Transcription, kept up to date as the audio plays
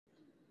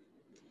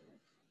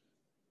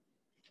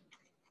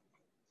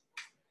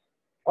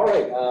All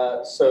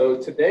right, so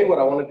today what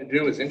I wanted to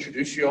do is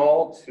introduce you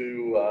all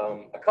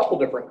to a couple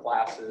different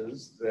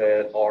classes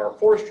that our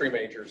forestry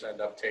majors end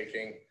up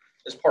taking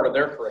as part of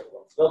their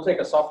curriculum. So they'll take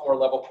a sophomore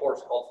level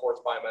course called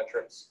Forest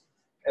Biometrics,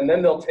 and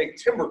then they'll take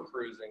timber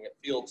cruising at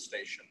Field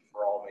Station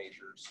for all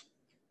majors.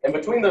 And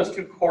between those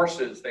two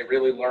courses, they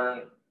really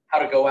learn how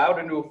to go out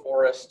into a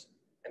forest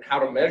and how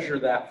to measure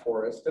that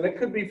forest. And it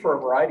could be for a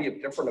variety of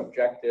different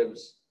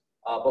objectives,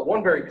 but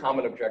one very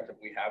common objective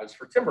we have is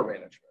for timber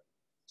management.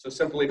 So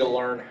simply to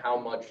learn how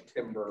much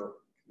timber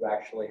you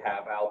actually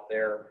have out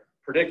there,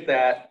 predict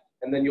that,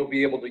 and then you'll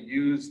be able to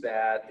use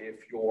that if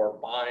you're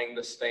buying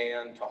the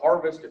stand to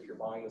harvest, if you're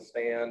buying the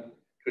stand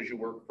because you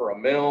work for a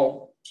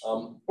mill,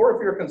 or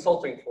if you're a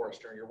consulting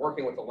forester and you're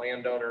working with a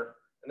landowner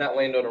and that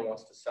landowner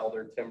wants to sell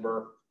their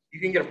timber, you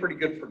can get a pretty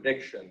good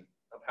prediction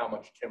of how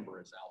much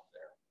timber is out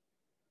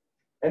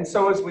there. And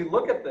so as we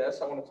look at this,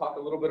 I want to talk a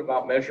little bit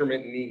about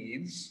measurement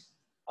needs.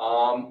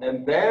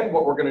 And then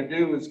what we're going to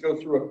do is go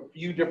through a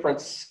few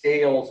different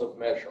scales of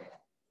measurement.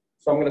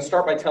 So I'm going to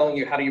start by telling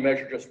you how do you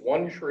measure just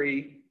one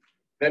tree.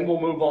 Then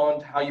we'll move on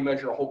to how you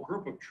measure a whole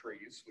group of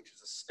trees, which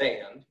is a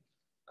stand,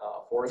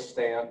 forest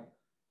stand.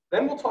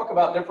 Then we'll talk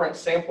about different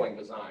sampling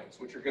designs,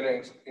 which are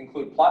going to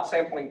include plot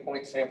sampling,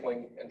 point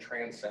sampling, and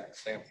transect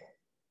sampling.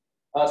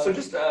 So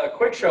just a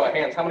quick show of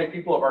hands, how many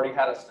people have already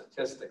had a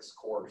statistics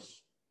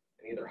course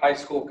in either high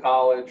school,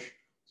 college?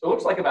 So it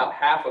looks like about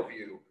half of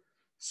you.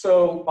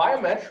 So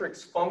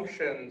biometrics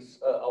functions,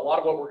 a lot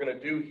of what we're going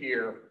to do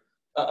here,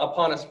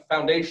 upon a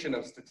foundation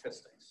of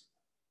statistics.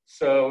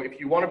 So if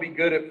you want to be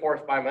good at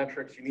forest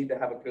biometrics, you need to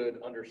have a good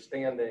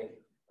understanding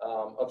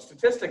of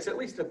statistics, at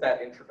least at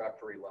that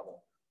introductory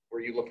level,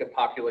 where you look at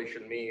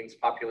population means,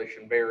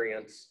 population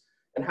variance,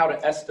 and how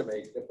to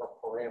estimate different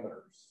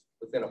parameters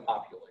within a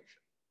population.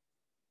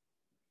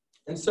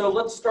 And so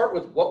let's start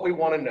with what we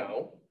want to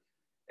know.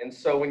 And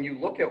so when you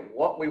look at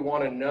what we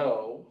want to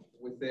know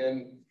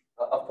within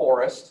a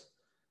forest,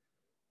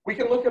 we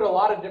can look at a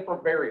lot of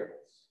different variables.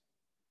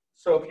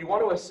 So if you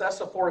want to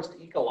assess a forest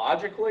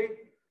ecologically,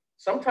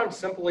 sometimes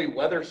simply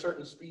whether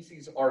certain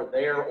species are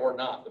there or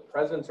not, the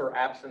presence or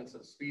absence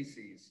of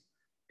species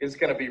is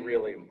going to be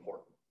really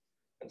important.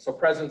 And so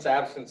presence,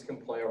 absence can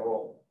play a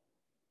role.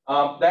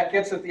 That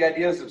gets at the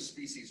ideas of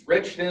species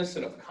richness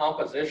and of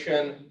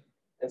composition.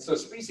 And so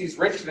species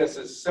richness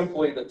is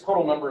simply the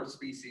total number of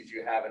species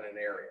you have in an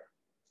area.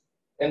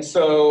 And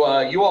so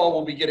you all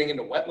will be getting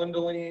into wetland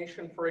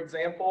delineation, for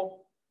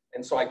example.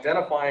 And so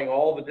identifying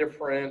all the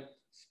different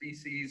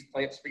species,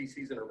 plant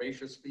species, and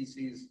herbaceous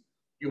species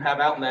you have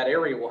out in that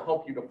area will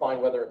help you define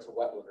whether it's a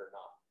wetland or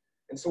not.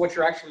 And so what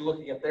you're actually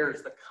looking at there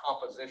is the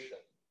composition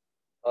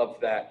of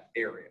that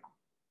area.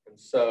 And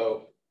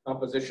so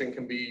composition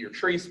can be your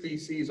tree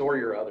species or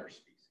your other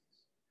species.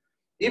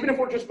 Even if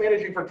we're just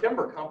managing for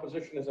timber,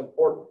 composition is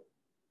important.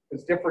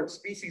 Because different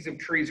species of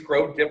trees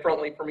grow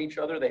differently from each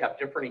other. They have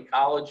different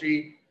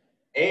ecology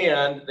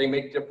and they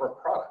make different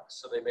products.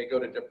 So they may go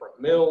to different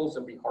mills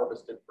and be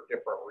harvested for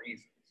different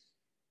reasons.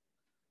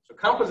 So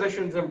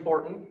composition is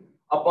important.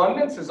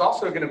 Abundance is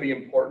also going to be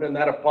important, and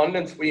that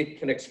abundance we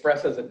can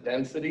express as a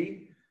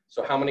density.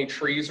 So how many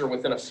trees are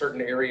within a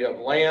certain area of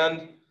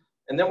land.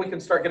 And then we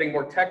can start getting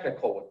more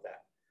technical with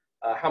that.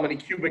 How many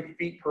cubic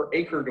feet per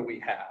acre do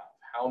we have?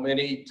 How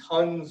many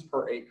tons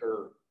per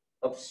acre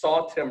of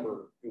saw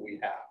timber do we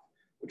have?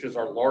 Which is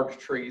our large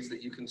trees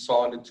that you can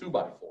saw into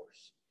 2x4s.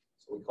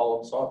 So we call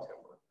them saw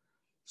timber.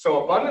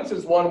 So abundance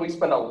is one we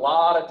spend a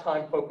lot of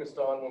time focused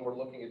on when we're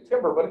looking at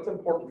timber, but it's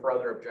important for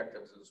other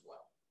objectives as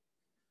well.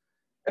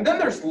 And then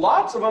there's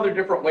lots of other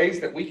different ways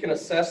that we can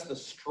assess the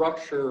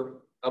structure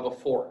of a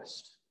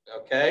forest,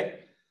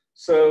 okay?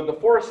 So the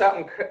forests out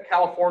in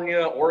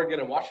California, Oregon,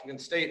 and Washington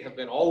State have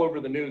been all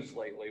over the news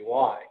lately.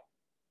 Why?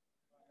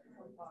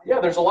 Yeah,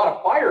 there's a lot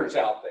of fires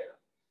out there.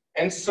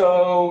 And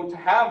so to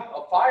have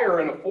a fire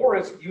in a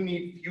forest, you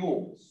need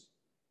fuels.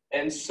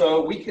 And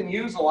so we can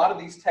use a lot of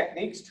these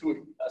techniques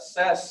to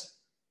assess,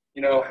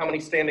 how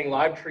many standing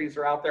live trees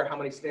are out there, how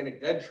many standing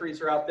dead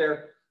trees are out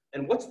there,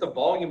 and what's the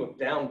volume of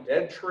down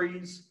dead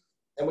trees.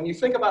 And when you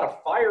think about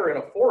a fire in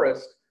a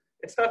forest,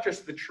 it's not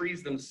just the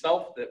trees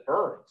themselves that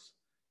burns.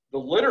 The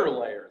litter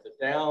layer, the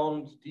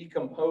downed,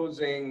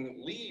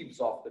 decomposing leaves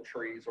off the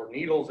trees or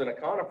needles in a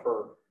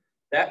conifer,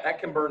 that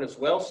can burn as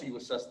well. So you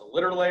assess the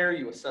litter layer,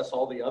 you assess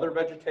all the other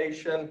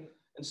vegetation.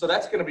 And so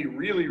that's going to be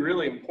really,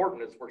 really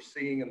important as we're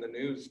seeing in the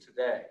news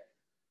today.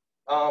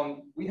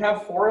 We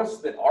have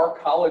forests that our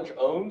college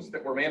owns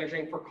that we're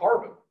managing for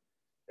carbon.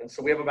 And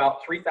so we have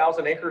about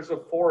 3,000 acres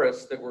of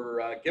forests that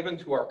were given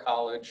to our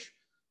college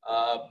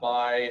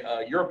by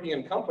a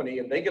European company,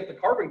 and they get the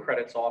carbon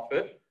credits off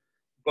it,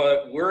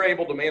 but we're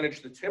able to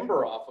manage the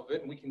timber off of it,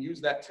 and we can use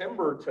that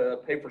timber to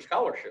pay for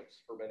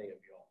scholarships for many of you.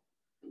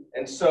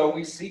 And so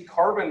we see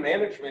carbon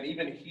management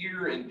even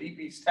here in Deep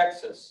East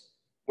Texas,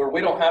 where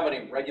we don't have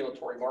any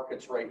regulatory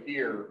markets right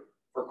here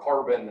for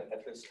carbon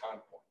at this time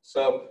point.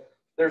 So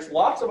there's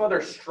lots of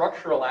other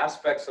structural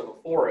aspects of a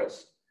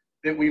forest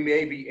that we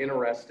may be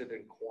interested in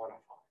quantifying.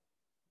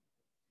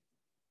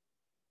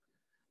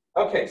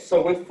 Okay,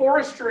 so with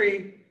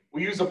forestry,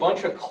 we use a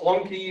bunch of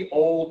clunky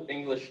old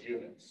English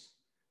units.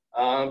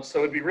 So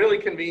it'd be really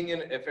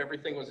convenient if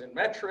everything was in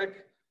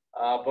metric,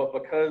 but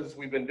because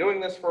we've been doing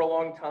this for a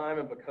long time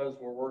and because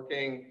we're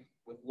working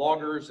with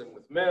loggers and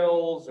with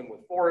mills and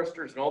with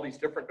foresters and all these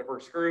different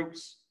diverse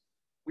groups,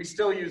 we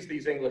still use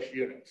these English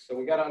units. So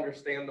we got to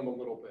understand them a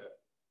little bit.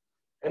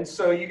 And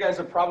so you guys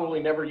have probably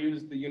never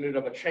used the unit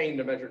of a chain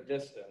to measure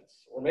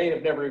distance, or may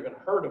have never even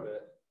heard of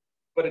it,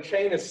 but a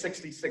chain is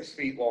 66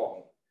 feet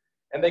long.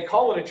 And they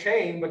call it a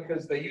chain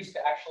because they used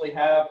to actually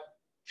have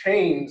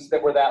chains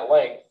that were that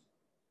length.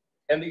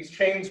 And these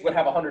chains would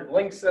have 100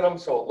 links in them,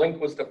 so a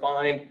link was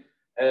defined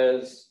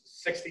as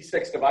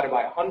 66 divided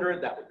by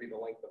 100, that would be the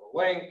length of a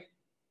link.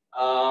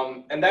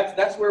 And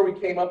that's where we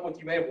came up with,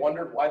 you may have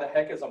wondered, why the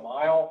heck is a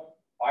mile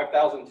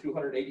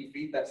 5,280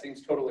 feet? That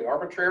seems totally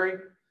arbitrary.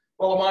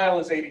 Well, a mile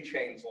is 80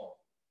 chains long,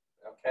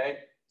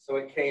 okay? So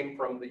it came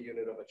from the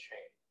unit of a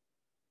chain.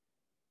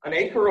 An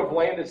acre of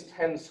land is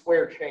 10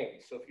 square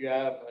chains. So if you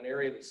have an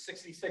area that's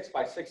 66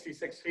 by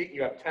 66 feet, and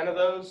you have 10 of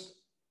those,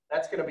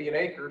 that's going to be an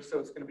acre. So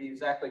it's going to be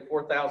exactly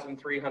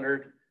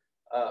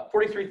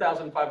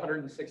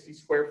 43,560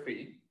 square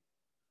feet.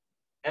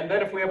 And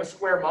then if we have a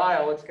square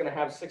mile, it's going to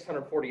have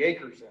 640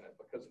 acres in it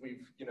because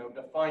we've,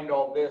 defined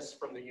all this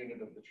from the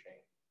unit of the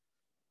chain.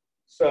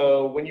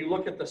 So when you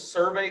look at the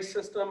survey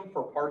system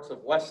for parts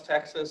of West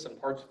Texas and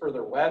parts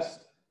further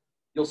west,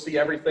 you'll see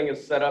everything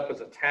is set up as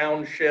a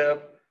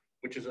township,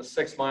 which is a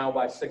 6 mile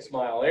by 6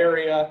 mile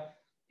area.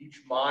 Each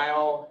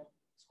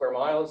square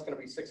mile is going to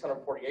be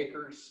 640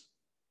 acres.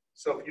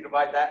 So if you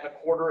divide that in a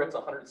quarter, it's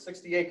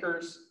 160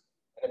 acres.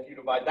 And if you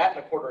divide that in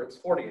a quarter, it's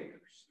 40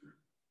 acres.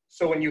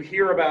 So when you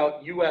hear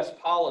about US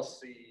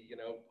policy,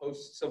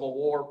 post-Civil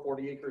War,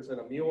 40 acres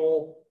and a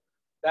mule,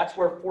 that's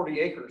where 40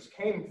 acres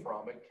came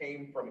from. It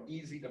came from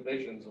easy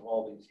divisions of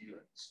all these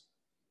units.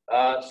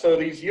 So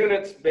these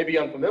units may be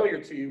unfamiliar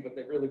to you, but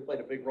they really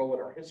played a big role in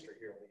our history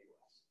here in the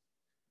US.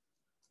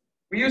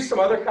 We use some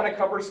other kind of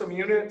cumbersome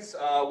units.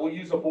 We'll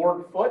use a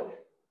board foot.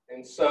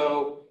 And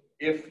so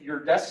if your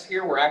desks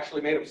here were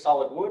actually made of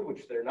solid wood,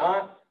 which they're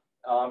not,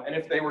 and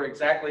if they were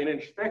exactly an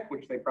inch thick,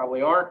 which they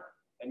probably aren't,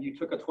 and you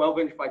took a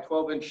 12-inch by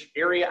 12-inch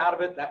area out of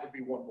it, that would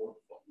be one board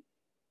foot.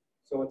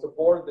 So it's a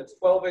board that's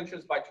 12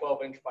 inches by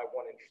 12 inch by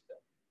 1 inch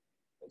thick.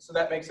 And so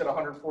that makes it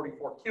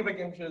 144 cubic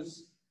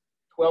inches.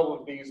 12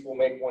 of these will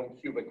make 1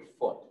 cubic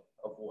foot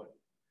of wood.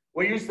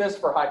 We'll use this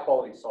for high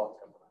quality saw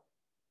timber.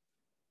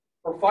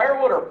 For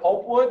firewood or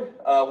pulpwood,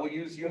 we'll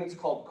use units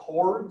called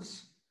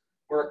cords,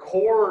 where a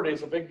cord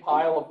is a big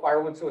pile of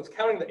firewood. So it's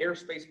counting the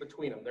airspace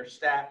between them. They're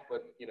stacked,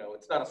 but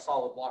it's not a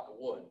solid block of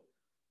wood.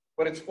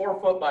 But it's 4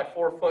 foot by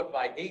 4 foot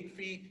by 8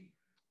 feet.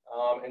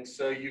 And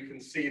so you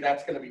can see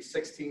that's going to be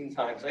 16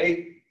 times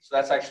 8. So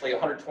that's actually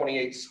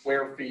 128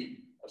 square feet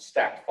of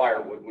stacked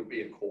firewood would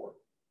be a cord.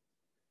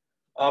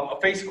 A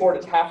face cord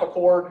is half a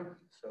cord.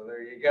 So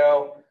there you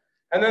go.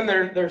 And then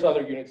there's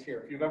other units here.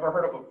 If you've ever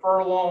heard of a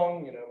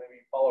furlong, maybe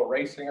you follow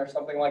racing or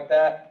something like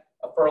that.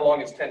 A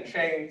furlong is 10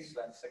 chains.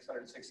 That's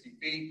 660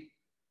 feet.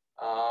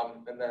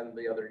 And then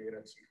the other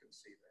units you can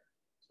see there.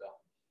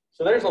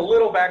 So there's a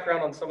little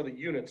background on some of the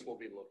units we'll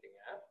be looking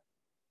at.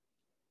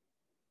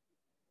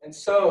 And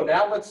so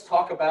now let's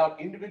talk about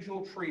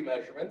individual tree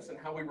measurements and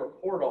how we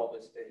record all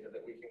this data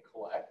that we can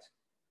collect.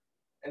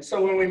 And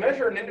so when we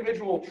measure an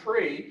individual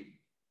tree,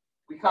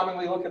 we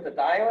commonly look at the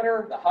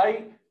diameter, the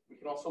height, we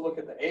can also look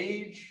at the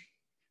age,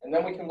 and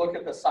then we can look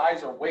at the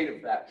size or weight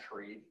of that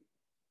tree.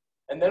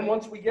 And then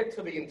once we get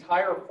to the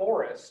entire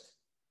forest,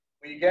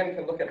 we again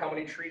can look at how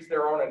many trees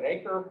there are in an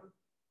acre.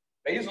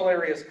 Basal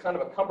area is kind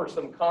of a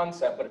cumbersome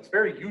concept, but it's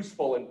very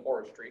useful in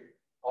forestry.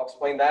 I'll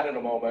explain that in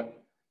a moment.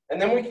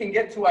 And then we can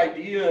get to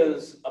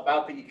ideas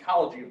about the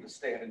ecology of the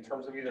stand in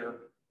terms of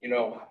either,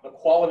 the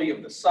quality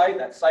of the site,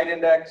 that site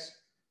index,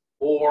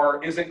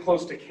 or is it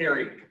close to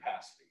carrying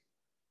capacity?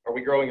 Are we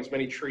growing as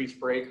many trees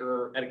per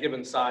acre at a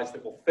given size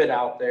that will fit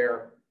out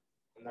there?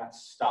 And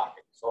that's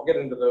stocking. So I'll get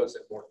into those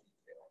in more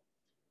detail.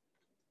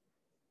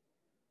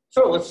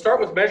 So let's start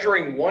with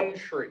measuring one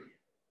tree,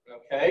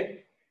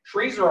 okay?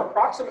 Trees are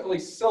approximately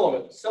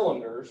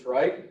cylinders,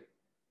 right?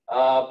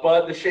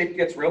 But the shape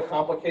gets real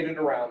complicated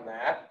around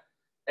that.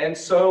 And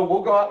so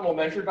we'll go out and we'll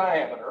measure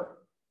diameter.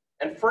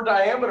 And for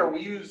diameter,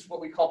 we use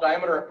what we call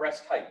diameter at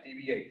breast height,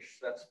 DBH.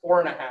 That's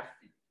 4.5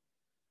 feet.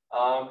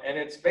 And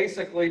it's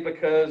basically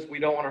because we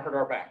don't want to hurt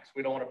our backs.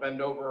 We don't want to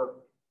bend over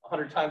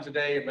 100 times a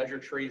day and measure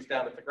trees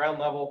down at the ground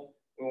level.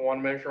 We want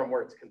to measure them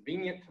where it's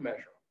convenient to measure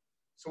them.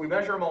 So we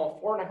measure them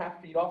all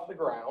 4.5 feet off the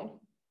ground.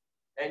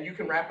 And you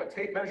can wrap a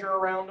tape measure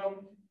around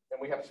them.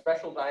 And we have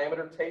special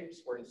diameter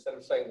tapes where instead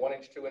of saying 1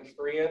 inch, 2 inch,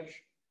 3 inch,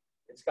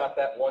 it's got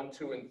that 1,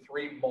 2, and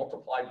 3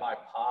 multiplied by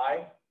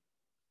pi.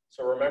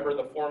 So remember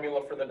the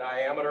formula for the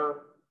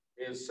diameter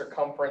is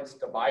circumference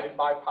divided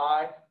by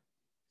pi.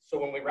 So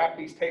when we wrap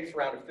these tapes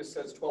around, if this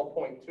says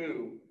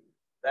 12.2,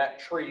 that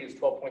tree is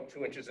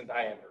 12.2 inches in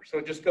diameter. So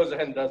it just goes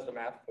ahead and does the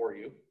math for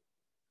you.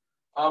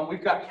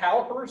 We've got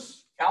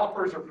calipers.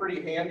 Calipers are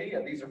pretty handy,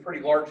 and these are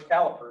pretty large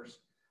calipers.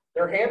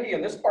 They're handy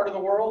in this part of the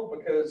world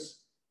because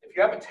if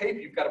you have a tape,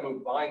 you've got to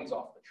move vines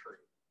off the tree.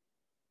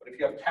 But if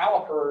you have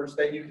calipers,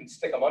 then you can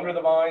stick them under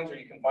the vines, or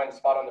you can find a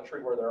spot on the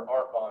tree where there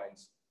aren't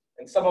vines.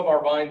 And some of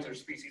our vines are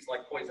species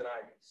like poison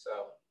ivy, so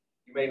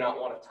you may not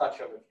want to touch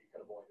them if you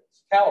can avoid it.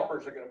 So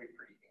calipers are going to be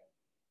pretty handy.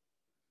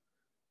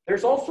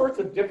 There's all sorts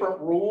of different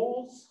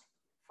rules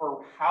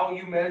for how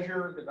you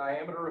measure the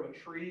diameter of a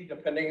tree,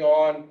 depending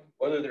on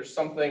whether there's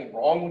something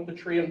wrong with the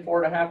tree in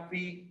 4.5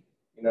 feet.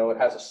 You know, it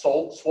has a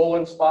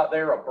swollen spot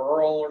there, a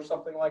burl or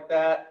something like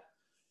that.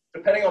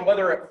 Depending on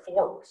whether it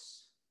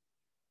forks.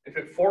 If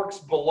it forks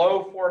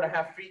below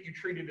 4.5 feet, you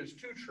treat it as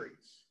 2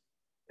 trees.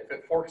 If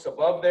it forks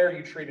above there,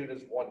 you treat it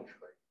as 1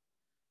 tree.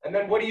 And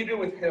then what do you do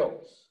with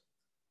hills?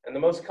 And the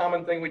most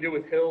common thing we do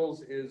with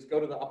hills is go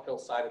to the uphill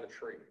side of the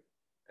tree.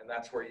 And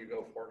that's where you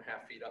go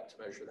 4.5 feet up to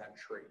measure that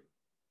tree.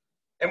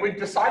 And we've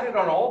decided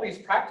on all these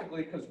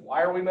practically because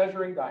why are we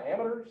measuring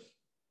diameters?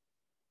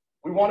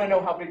 We want to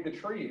know how big the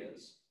tree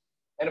is.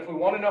 And if we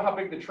want to know how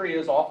big the tree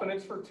is, often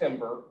it's for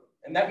timber.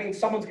 And that means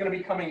someone's going to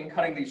be coming and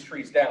cutting these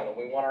trees down. And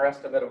we want our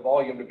estimate of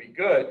volume to be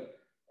good.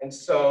 And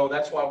so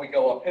that's why we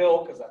go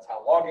uphill, because that's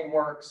how logging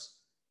works.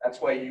 That's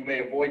why you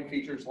may avoid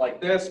features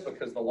like this,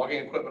 because the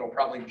logging equipment will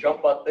probably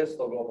jump up this.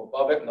 They'll go up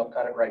above it, and they'll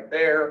cut it right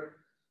there.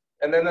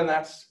 And then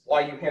that's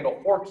why you handle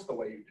forks the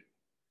way you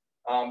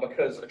do.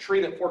 Because a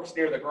tree that forks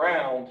near the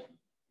ground,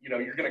 you know,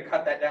 you're going to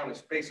cut that down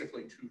as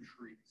basically 2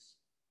 trees.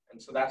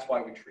 And so that's why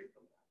we treat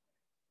them.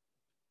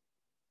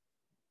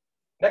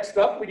 Next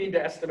up, we need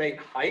to estimate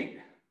height.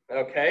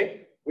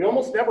 Okay, we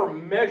almost never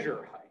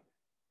measure height,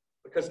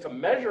 because to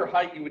measure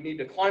height, you would need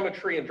to climb a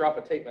tree and drop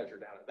a tape measure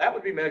down it. That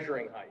would be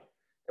measuring height.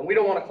 And we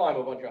don't want to climb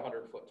a bunch of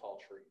 100-foot tall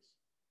trees.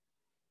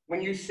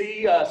 When you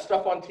see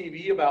stuff on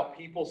TV about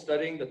people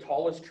studying the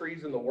tallest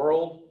trees in the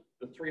world,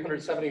 the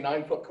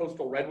 379-foot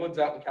coastal redwoods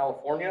out in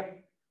California,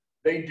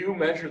 they do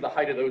measure the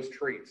height of those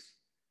trees.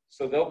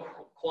 So they'll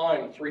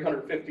climb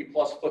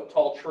 350-plus foot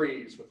tall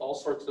trees with all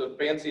sorts of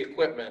fancy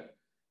equipment,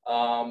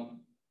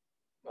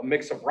 a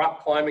mix of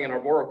rock climbing and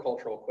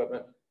arboricultural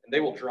equipment, and they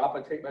will drop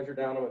a tape measure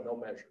down them and they'll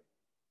measure.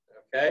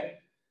 Okay?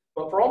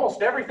 But for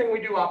almost everything we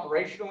do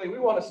operationally, we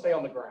want to stay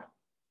on the ground.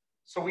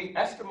 So we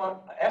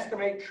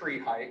estimate tree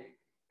height,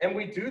 and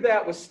we do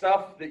that with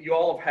stuff that you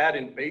all have had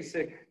in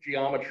basic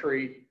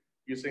geometry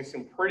using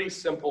some pretty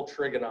simple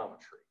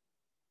trigonometry.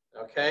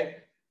 Okay?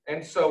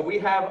 And so we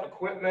have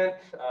equipment.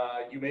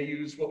 You may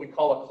use what we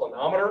call a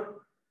clinometer.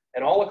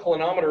 And all a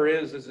clinometer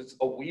is it's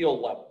a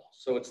wheel level.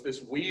 So it's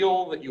this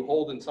wheel that you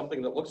hold in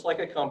something that looks like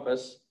a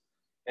compass.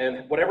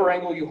 And whatever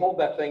angle you hold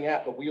that thing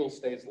at, the wheel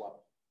stays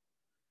level.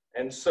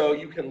 And so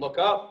you can look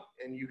up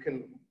and you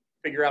can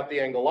figure out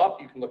the angle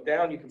up. You can look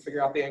down, you can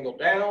figure out the angle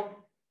down.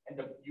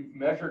 And you've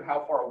measured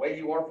how far away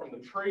you are from the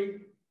tree.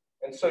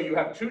 And so you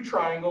have 2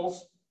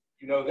 triangles.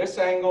 You know this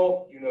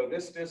angle, you know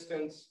this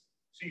distance.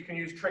 So you can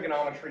use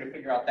trigonometry to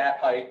figure out that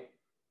height.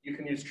 You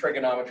can use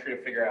trigonometry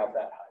to figure out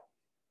that height.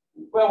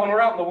 Well, when we're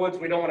out in the woods,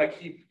 we don't want to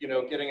keep, you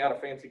know, getting out a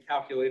fancy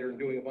calculator and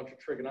doing a bunch of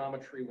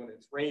trigonometry when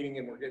it's raining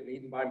and we're getting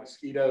eaten by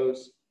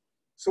mosquitoes.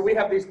 So we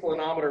have these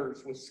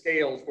clinometers with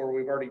scales where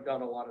we've already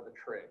done a lot of the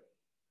trig.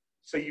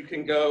 So you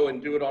can go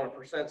and do it on a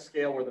percent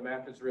scale where the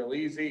math is real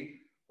easy.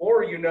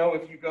 Or, you know,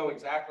 if you go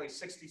exactly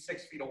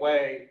 66 feet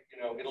away,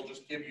 you know, it'll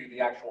just give you the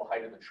actual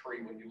height of the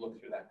tree when you look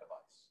through that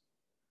device.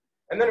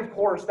 And then, of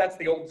course, that's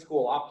the old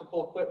school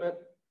optical equipment.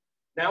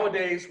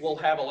 Nowadays, we'll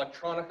have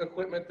electronic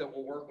equipment that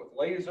will work with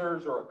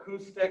lasers or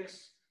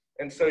acoustics.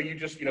 And so you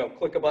just, you know,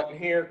 click a button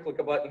here, click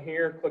a button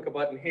here, click a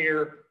button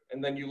here,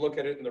 and then you look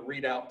at it and the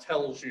readout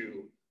tells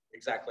you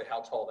exactly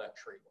how tall that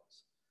tree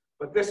was.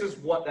 But this is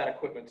what that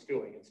equipment's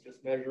doing. It's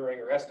just measuring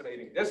or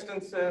estimating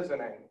distances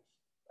and angles.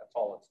 That's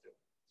all it's doing.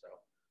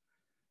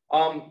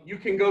 So you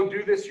can go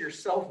do this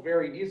yourself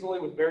very easily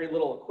with very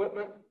little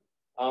equipment.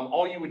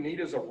 All you would need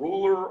is a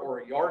ruler or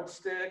a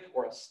yardstick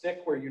or a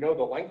stick where you know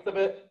the length of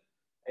it.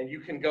 And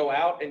you can go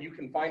out and you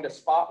can find a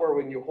spot where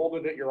when you hold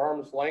it at your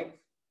arm's length,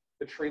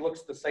 the tree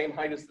looks the same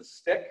height as the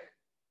stick.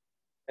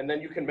 And then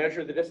you can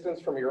measure the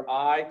distance from your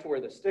eye to where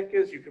the stick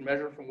is. You can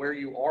measure from where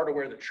you are to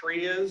where the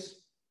tree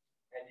is.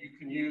 And you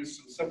can use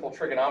some simple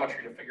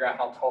trigonometry to figure out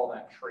how tall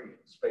that tree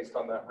is based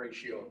on that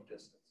ratio of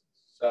distances.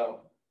 So,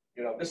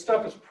 you know, this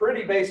stuff is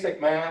pretty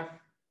basic math,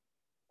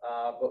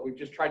 but we've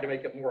just tried to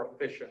make it more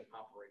efficient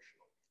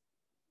operationally.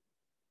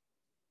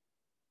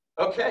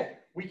 Okay,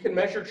 we can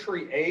measure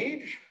tree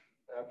age.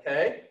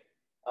 Okay,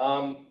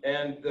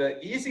 and the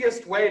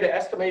easiest way to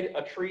estimate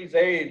a tree's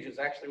age is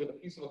actually with a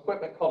piece of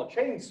equipment called a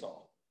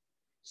chainsaw.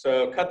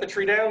 So cut the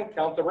tree down,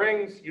 count the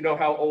rings, you know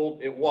how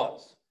old it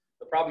was.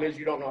 The problem is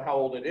you don't know how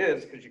old it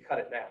is because you cut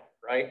it down,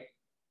 right?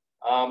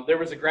 There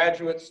was a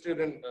graduate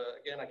student,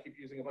 again, I keep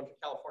using a bunch of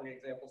California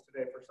examples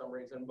today for some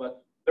reason,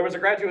 but there was a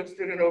graduate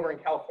student over in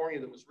California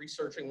that was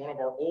researching one of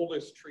our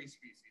oldest tree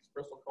species,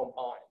 bristlecone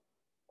pine,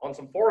 on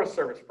some Forest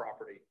Service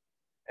property.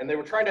 And they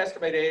were trying to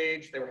estimate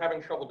age, they were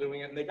having trouble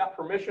doing it, and they got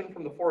permission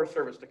from the Forest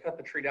Service to cut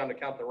the tree down to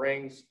count the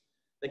rings.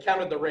 They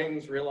counted the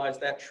rings, realized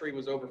that tree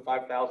was over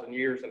 5,000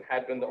 years and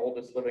had been the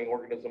oldest living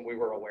organism we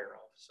were aware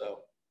of. So,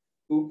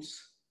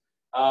 oops.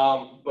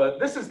 But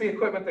this is the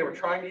equipment they were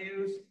trying to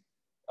use.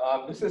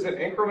 This is an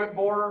increment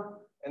borer.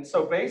 And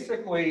so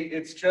basically,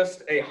 it's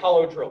just a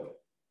hollow drill bit.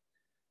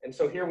 And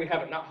so here we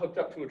have it not hooked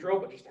up to a drill,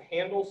 but just a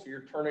handle. So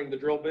you're turning the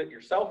drill bit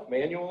yourself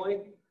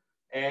manually.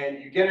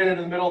 And you get it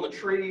into the middle of the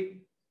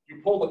tree.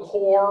 You pull the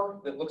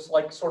core that looks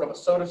like sort of a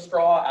soda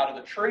straw out of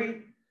the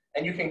tree.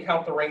 And you can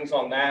count the rings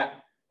on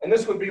that. And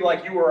this would be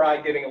like you or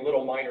I getting a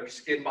little minor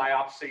skin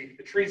biopsy.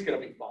 The tree's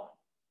going to be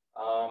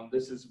fine.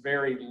 This is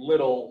very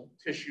little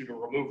tissue to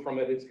remove from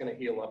it. It's going to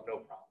heal up no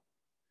problem.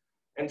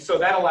 And so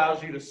that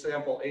allows you to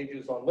sample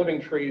ages on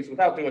living trees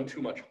without doing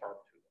too much harm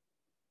to them.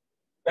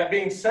 That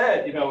being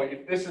said, you know,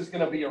 if this is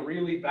going to be a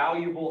really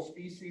valuable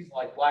species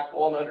like black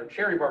walnut or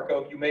cherry bark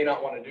oak, you may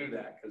not want to do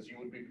that because you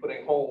would be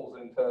putting holes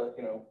into,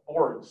 you know,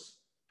 boards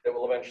that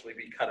will eventually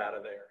be cut out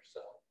of there.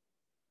 So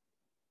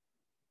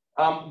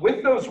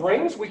with those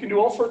rings, we can do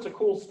all sorts of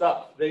cool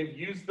stuff. They've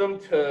used them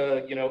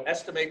to, you know,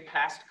 estimate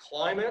past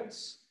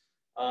climates.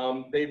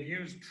 They've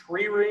used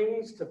tree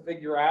rings to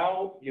figure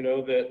out, you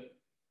know, that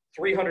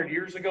 300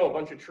 years ago, a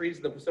bunch of trees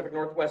in the Pacific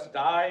Northwest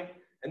died,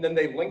 and then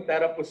they linked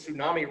that up with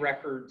tsunami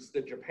records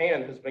that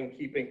Japan has been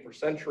keeping for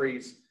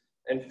centuries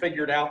and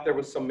figured out there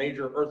was some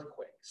major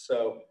earthquakes.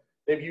 So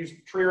they've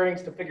used tree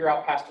rings to figure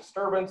out past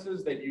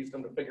disturbances. They've used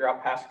them to figure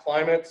out past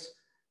climates.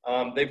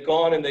 They've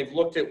gone and they've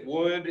looked at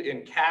wood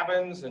in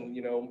cabins and,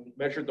 you know,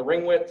 measured the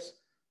ring widths,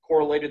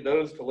 correlated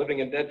those to living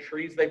and dead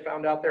trees they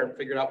found out there and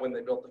figured out when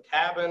they built the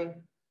cabin.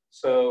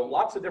 So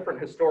lots of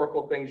different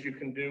historical things you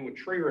can do with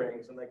tree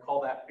rings, and they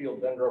call that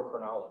field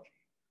dendrochronology,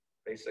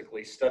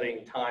 basically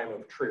studying time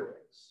of tree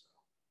rings.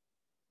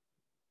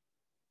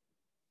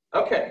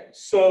 Okay,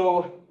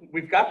 so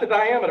we've got the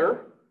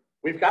diameter,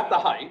 we've got the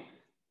height.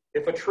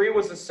 If a tree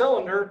was a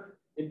cylinder,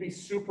 it'd be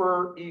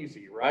super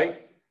easy,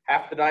 right?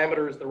 Half the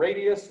diameter is the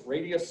radius,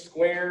 radius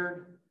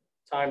squared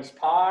times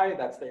pi,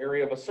 that's the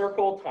area of a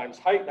circle, times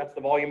height, that's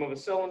the volume of a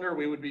cylinder,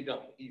 we would be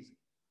done, easy.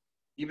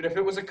 Even if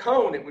it was a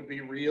cone, it would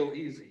be real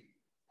easy.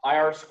 Pi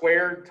r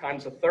squared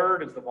times a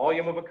third is the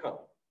volume of a cone,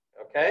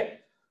 okay?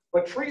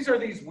 But trees are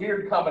these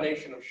weird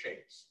combination of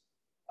shapes.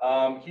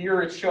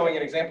 Here it's showing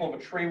an example of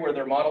a tree where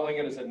they're modeling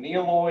it as a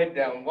neoloid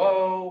down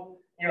low.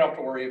 You don't have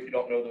to worry if you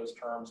don't know those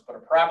terms, but a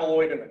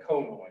paraboloid and a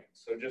conoid.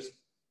 So just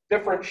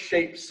different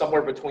shapes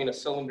somewhere between a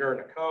cylinder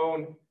and a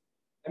cone.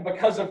 And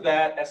because of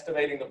that,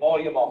 estimating the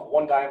volume off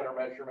one diameter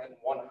measurement and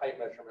one height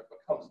measurement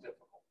becomes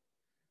difficult.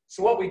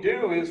 So what we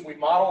do is we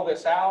model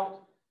this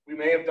out. We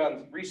may have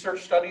done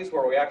research studies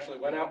where we actually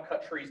went out,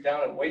 cut trees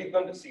down, and weighed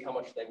them to see how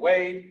much they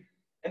weighed.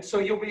 And so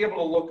you'll be able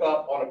to look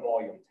up on a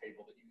volume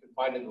table that you can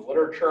find in the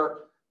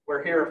literature,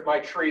 where here, if my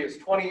tree is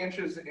 20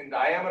 inches in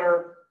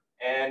diameter,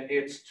 and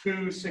it's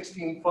two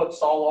 16-foot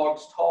saw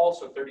logs tall,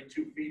 so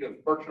 32 feet of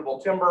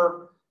birchable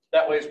timber,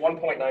 that weighs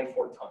 1.94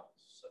 tons.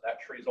 So that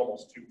tree is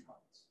almost 2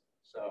 tons.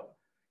 So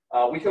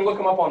we can look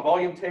them up on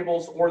volume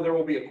tables, or there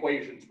will be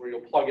equations where you'll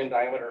plug in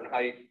diameter and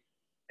height,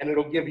 and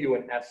it'll give you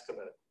an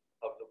estimate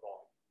of the volume.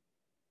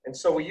 And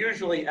so we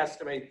usually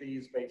estimate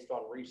these based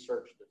on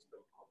research that's been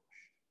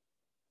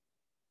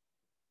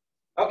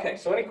published. Okay,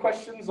 so any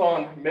questions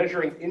on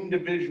measuring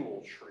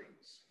individual trees?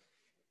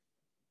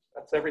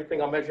 That's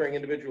everything on measuring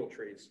individual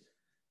trees.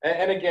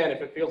 And again,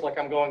 if it feels like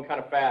I'm going kind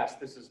of fast,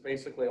 this is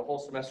basically a whole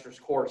semester's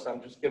course.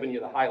 I'm just giving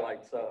you the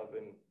highlights of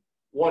in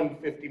one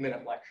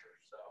 50-minute lecture.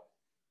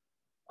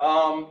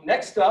 So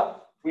next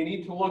up, we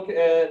need to look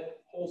at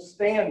whole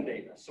stand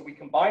data. So we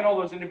combine all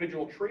those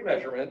individual tree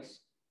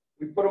measurements,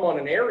 we put them on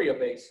an area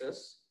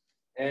basis,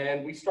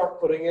 and we start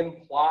putting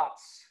in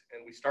plots,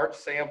 and we start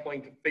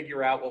sampling to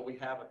figure out what we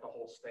have at the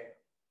whole stand.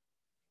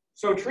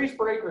 So trees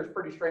per acre is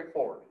pretty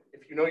straightforward.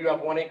 If you know you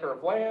have 1 acre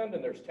of land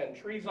and there's 10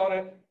 trees on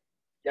it,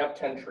 you have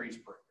 10 trees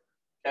per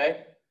acre,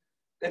 okay?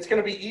 It's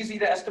gonna be easy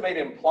to estimate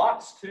in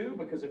plots too,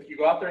 because if you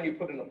go out there and you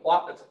put in a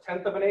plot that's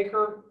 1/10 of an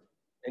acre,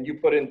 and you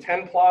put in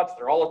 10 plots,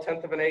 they're all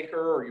 1/10 of an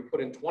acre, or you put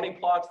in 20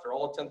 plots, they're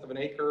all 1/10 of an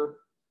acre,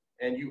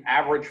 and you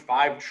average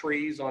 5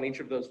 trees on each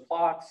of those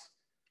plots,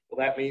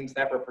 well, that means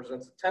that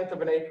represents 1/10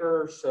 of an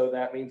acre, so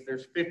that means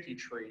there's 50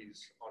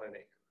 trees on an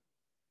acre.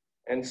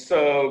 And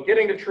so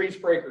getting to trees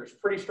per acre is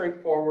pretty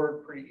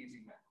straightforward, pretty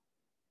easy math.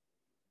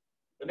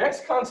 The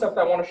next concept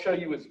I want to show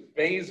you is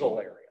basal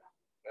area,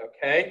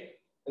 okay?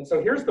 And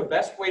so here's the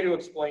best way to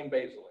explain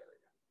basal area.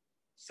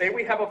 Say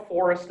we have a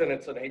forest and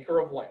it's an acre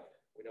of land.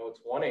 We know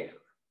it's 1 acre.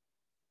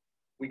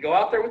 We go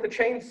out there with a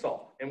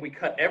chainsaw and we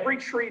cut every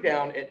tree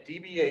down at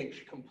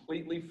DBH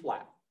completely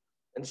flat.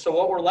 And so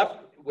what we're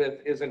left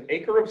with is an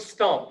acre of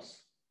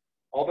stumps.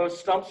 All those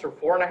stumps are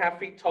 4.5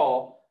 feet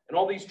tall, and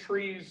all these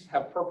trees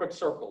have perfect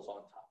circles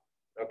on top,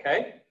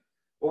 okay?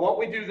 Well, what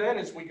we do then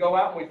is we go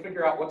out and we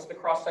figure out what's the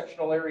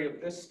cross-sectional area of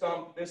this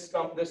stump, this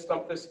stump, this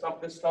stump, this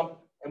stump, this stump,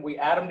 and we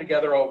add them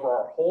together over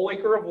our whole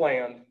acre of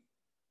land,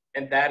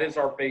 and that is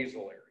our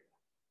basal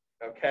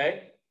area,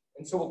 okay?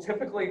 And so we'll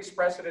typically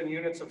express it in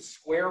units of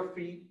square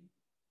feet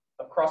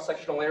of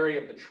cross-sectional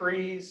area of the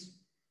trees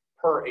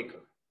per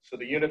acre. So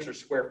the units are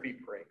square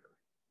feet per acre.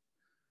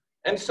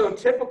 And so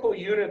typical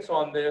units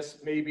on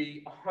this may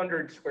be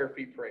 100 square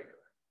feet per acre.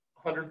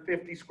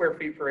 150 square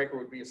feet per acre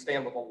would be a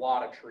stand with a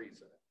lot of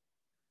trees in it.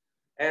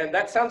 And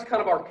that sounds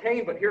kind of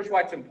arcane, but here's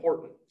why it's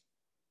important.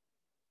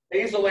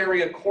 Basal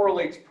area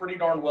correlates pretty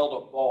darn well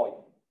to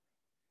volume.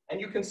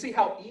 And you can see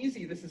how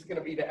easy this is going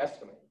to be to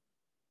estimate.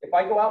 If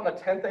I go out in a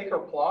 10th acre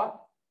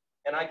plot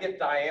and I get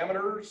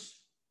diameters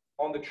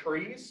on the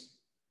trees,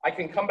 I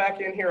can come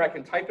back in here, I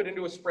can type it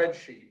into a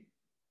spreadsheet.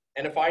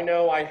 And if I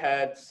know I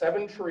had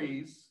 7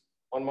 trees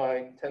on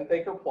my 10th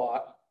acre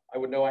plot, I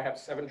would know I have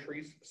 70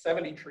 trees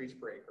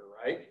per acre,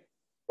 right?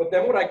 But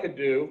then what I could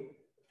do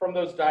from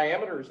those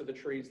diameters of the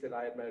trees that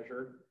I had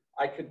measured,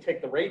 I could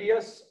take the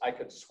radius, I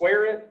could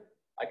square it,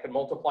 I could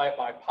multiply it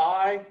by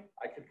pi,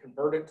 I could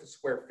convert it to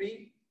square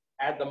feet,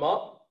 add them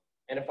up,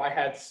 and if I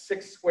had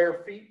 6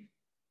 square feet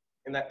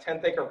in that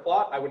 10th acre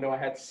plot, I would know I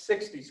had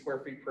 60 square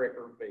feet per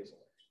acre of basal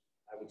area.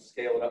 I would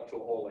scale it up to a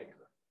whole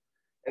acre.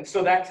 And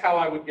so that's how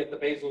I would get the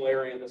basal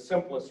area, the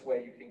simplest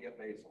way you can get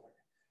basal area.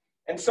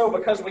 And so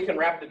because we can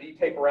wrap the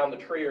D-tape around the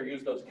tree or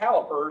use those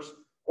calipers,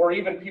 or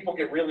even people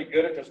get really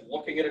good at just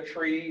looking at a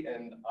tree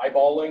and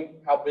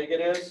eyeballing how big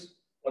it is.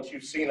 Once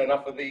you've seen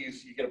enough of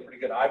these, you get a pretty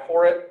good eye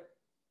for it.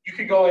 You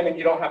could go in and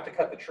you don't have to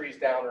cut the trees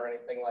down or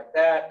anything like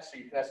that, so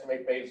you can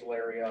estimate basal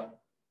area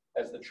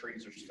as the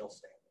trees are still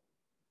standing.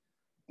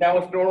 Now,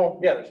 if normal,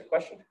 yeah, there's a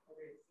question.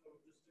 Okay, so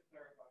just to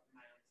clarify for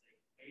my own sake,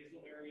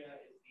 basal area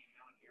is the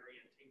amount of area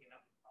taken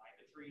up by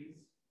the trees?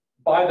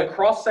 By the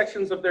cross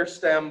sections of their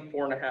stem,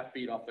 4.5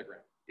 feet off the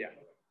ground. Yeah.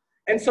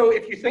 And so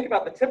if you think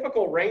about the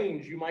typical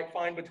range, you might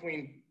find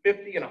between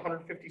 50 and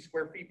 150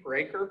 square feet per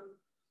acre.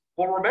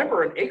 Well,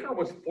 remember, an acre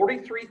was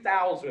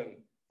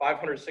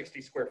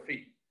 43,560 square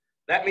feet.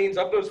 That means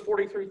of those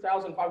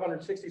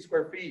 43,560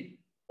 square feet,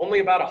 only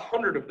about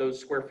 100 of those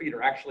square feet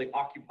are actually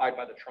occupied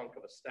by the trunk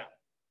of a stem.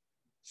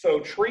 So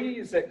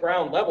trees at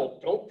ground level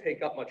don't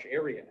take up much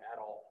area at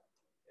all.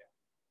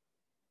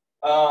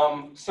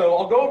 Yeah. So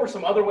I'll go over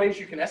some other ways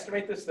you can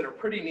estimate this that are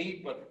pretty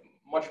neat, but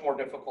much more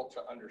difficult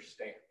to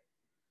understand.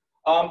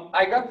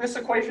 I got this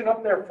equation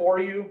up there for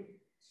you.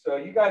 So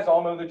you guys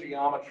all know the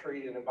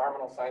geometry and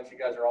environmental science. You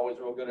guys are always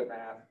real good at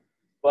math.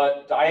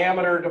 But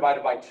diameter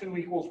divided by 2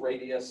 equals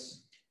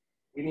radius.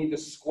 We need to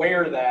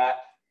square that,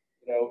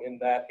 in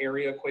that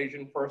area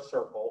equation for a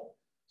circle.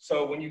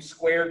 So when you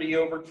square d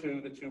over 2,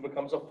 the 2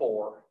 becomes a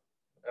 4.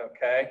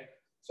 Okay.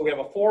 So we have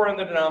a 4 in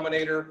the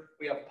denominator.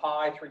 We have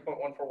pi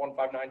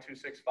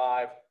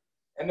 3.14159.265.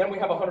 And then we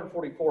have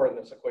 144 in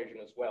this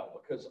equation as well,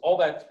 because all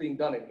that's being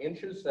done in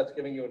inches. That's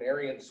giving you an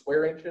area in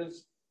square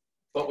inches.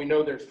 But we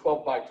know there's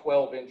 12 by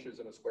 12 inches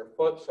in a square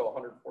foot, so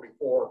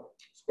 144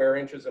 square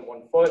inches in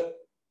 1 foot.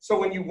 So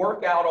when you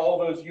work out all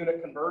those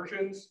unit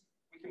conversions,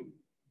 we can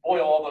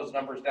boil all those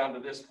numbers down to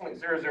this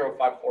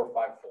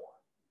 0.005454.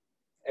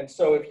 And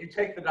so if you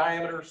take the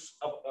diameters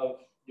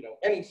of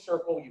any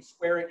circle, you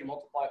square it, you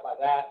multiply it by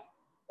that,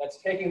 that's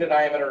taking the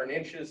diameter in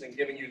inches and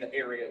giving you the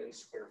area in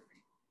square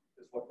feet,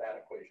 is what that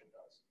equation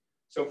does.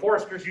 So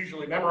foresters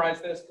usually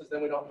memorize this because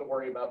then we don't have to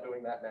worry about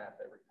doing that math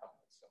every time.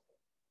 It's simple.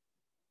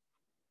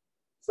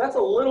 So that's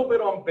a little bit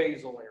on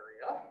basal area.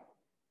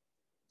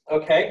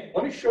 Okay,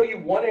 let me show you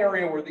one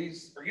area where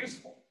these are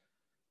useful.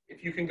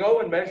 If you can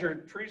go and measure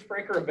trees per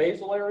acre and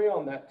basal area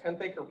on that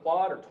 10th acre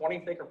plot or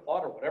 20th acre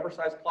plot or whatever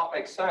size plot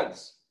makes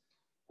sense,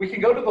 we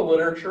can go to the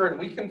literature and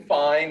we can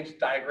find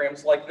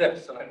diagrams like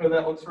this. And I know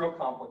that looks real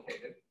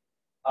complicated.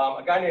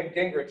 A guy named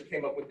Gingrich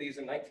came up with these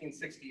in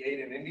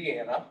 1968 in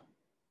Indiana.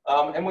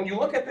 And when you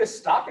look at this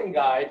stocking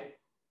guide,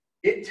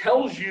 it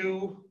tells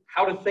you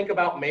how to think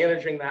about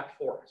managing that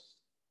forest.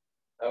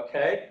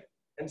 Okay?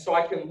 And so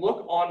I can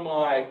look on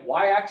my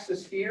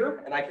y-axis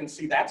here, and I can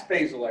see that's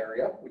basal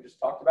area. We just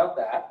talked about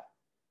that.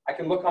 I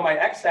can look on my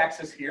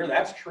x-axis here.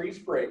 That's trees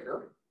per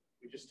acre.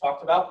 We just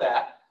talked about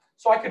that.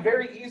 So I could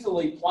very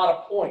easily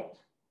plot a point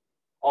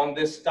on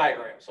this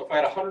diagram. So if I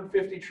had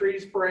 150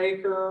 trees per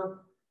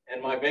acre,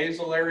 and my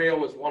basal area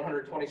was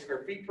 120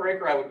 square feet per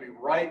acre, I would be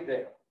right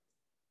there.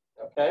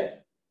 Okay?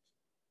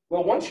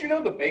 Well, once you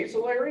know the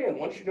basal area and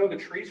once you know the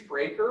trees per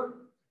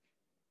acre,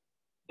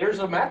 there's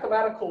a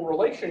mathematical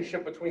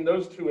relationship between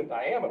those two in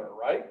diameter,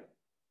 right?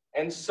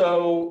 And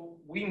so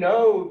we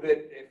know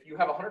that if you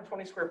have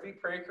 120 square feet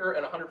per acre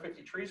and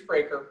 150 trees per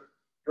acre,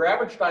 your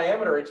average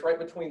diameter, it's right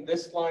between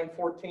this line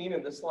 14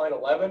 and this line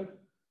 11.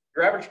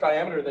 Your average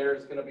diameter there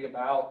is going to be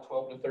about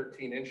 12 to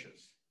 13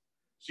 inches.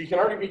 So you can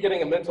already be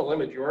getting a mental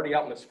image. You're already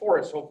out in this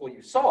forest. Hopefully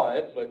you saw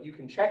it, but you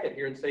can check it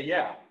here and say,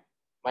 yeah,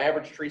 my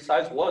average tree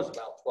size was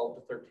about 12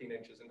 to 13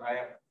 inches in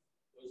diameter.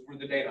 Those were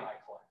the data I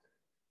collected.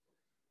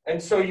 And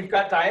so you've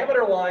got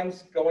diameter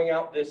lines going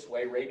out this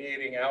way,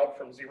 radiating out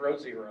from 0,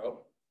 0,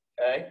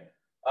 okay?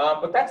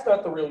 But that's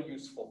not the real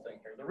useful thing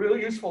here. The real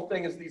useful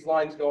thing is these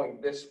lines going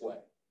this way,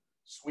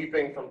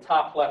 sweeping from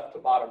top left to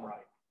bottom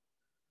right.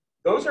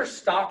 Those are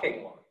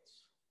stocking lines.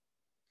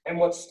 And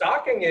what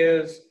stocking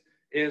is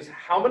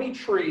how many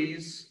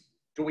trees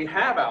do we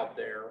have out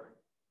there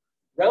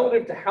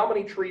relative to how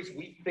many trees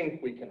we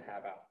think we can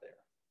have out there.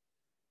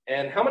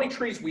 And how many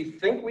trees we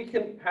think we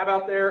can have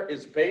out there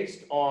is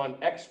based on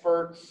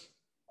experts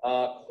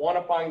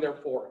quantifying their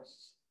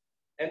forests.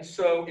 And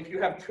so if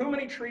you have too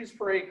many trees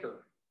per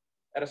acre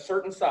at a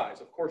certain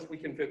size, of course we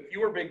can fit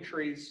fewer big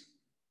trees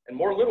and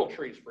more little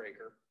trees per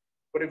acre.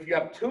 But if you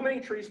have too many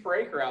trees per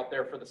acre out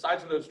there for the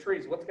size of those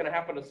trees, what's going to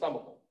happen to some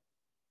of them?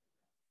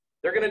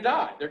 They're going to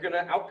die. They're going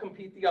to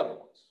outcompete the other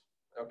ones,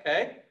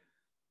 okay?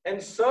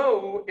 And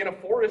so in a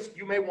forest,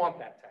 you may want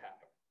that to happen.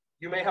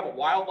 You may have a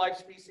wildlife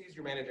species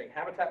you're managing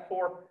habitat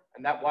for,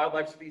 and that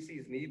wildlife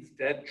species needs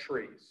dead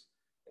trees.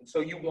 And so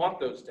you want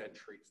those dead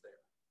trees there.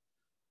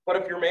 But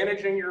if you're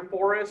managing your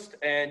forest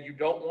and you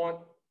don't want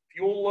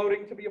fuel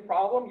loading to be a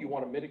problem, you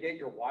want to mitigate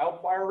your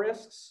wildfire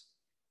risks,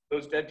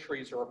 those dead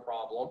trees are a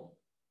problem.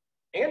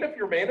 And if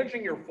you're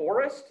managing your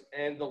forest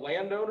and the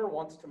landowner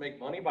wants to make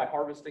money by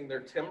harvesting their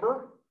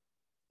timber,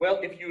 well,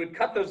 if you had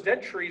cut those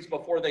dead trees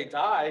before they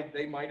died,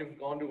 they might have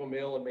gone to a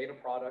mill and made a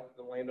product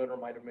the landowner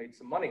might have made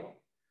some money on.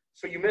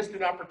 So you missed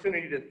an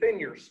opportunity to thin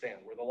your stand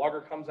where the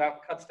logger comes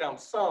out, cuts down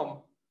some,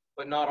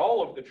 but not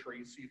all of the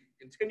trees. So you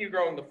continue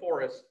growing the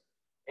forest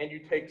and you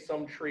take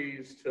some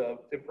trees to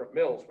different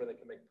mills where they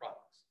can make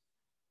products.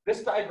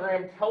 This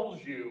diagram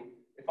tells you,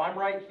 if I'm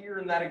right here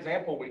in that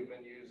example we've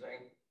been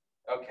using,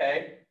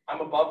 okay, I'm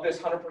above this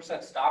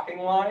 100% stocking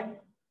line.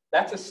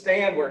 That's a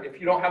stand where if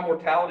you don't have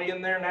mortality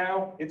in there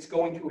now, it's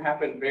going to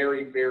happen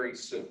very, very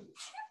soon,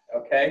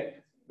 okay?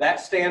 That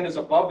stand is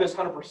above this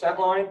 100%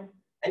 line,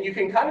 and you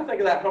can kind of think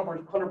of that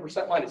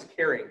 100% line as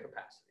carrying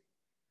capacity.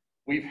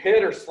 We've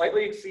hit or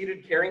slightly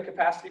exceeded carrying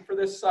capacity for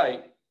this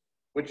site,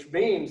 which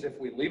means if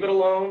we leave it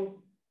alone,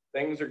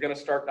 things are going to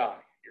start dying.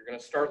 You're going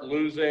to start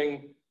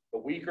losing the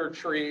weaker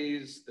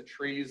trees, the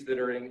trees that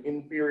are in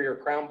inferior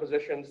crown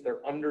positions,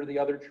 they're under the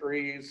other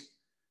trees,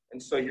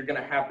 and so you're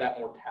going to have that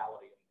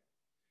mortality.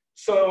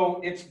 So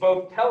it's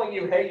both telling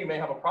you, hey, you may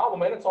have a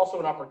problem, and it's also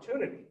an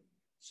opportunity.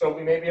 So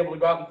we may be able to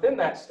go out and thin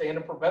that stand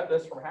and prevent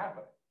this from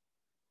happening.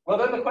 Well,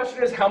 then the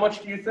question is, how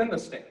much do you thin the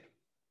stand?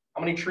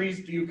 How many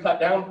trees do you cut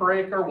down per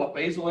acre? What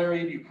basal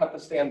area do you cut the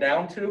stand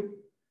down to?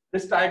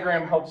 This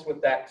diagram helps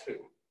with that too.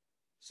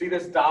 See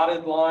this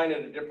dotted line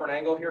at a different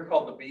angle here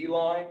called the B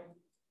line?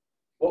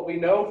 What we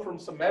know from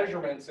some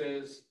measurements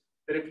is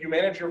that if you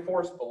manage your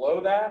forest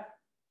below that,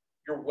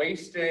 you're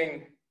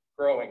wasting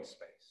growing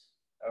space,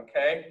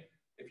 okay?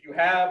 If you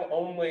have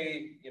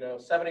only,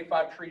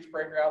 75 trees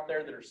per acre out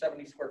there that are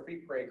 70 square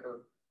feet per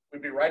acre,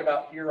 we'd be right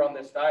about here on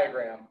this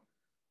diagram.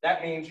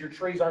 That means your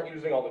trees aren't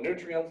using all the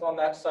nutrients on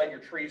that site, your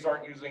trees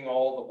aren't using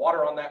all the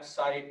water on that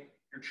site,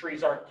 your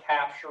trees aren't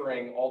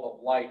capturing all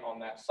the light on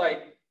that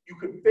site. You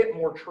could fit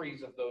more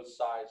trees of those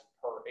size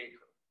per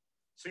acre.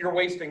 So you're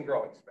wasting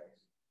growing space.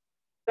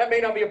 That may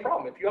not be a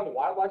problem. If you have a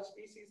wildlife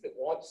species that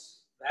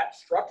wants that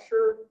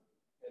structure,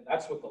 and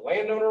that's what the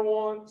landowner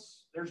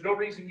wants, there's no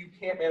reason you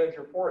can't manage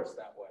your forest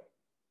that way.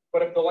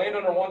 But if the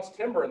landowner wants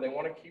timber and they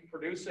want to keep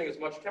producing as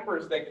much timber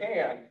as they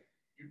can,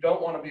 you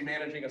don't want to be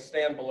managing a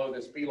stand below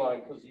this B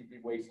line because you'd be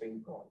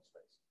wasting growing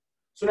space.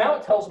 So now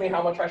it tells me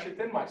how much I should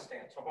thin my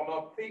stand. So if I'm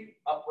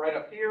up right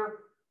up here,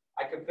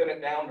 I can thin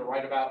it down to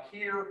right about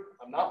here.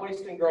 I'm not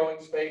wasting growing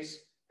space.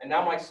 And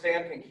now my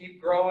stand can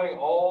keep growing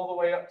all the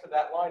way up to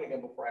that line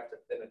again before I have to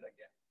thin it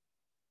again.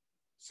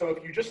 So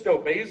if you just know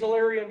basal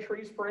area and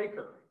trees per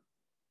acre,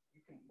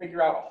 you can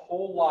figure out a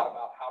whole lot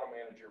about how to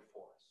manage your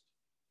forest,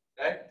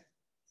 okay?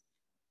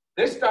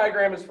 This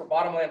diagram is for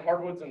bottomland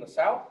hardwoods in the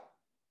south,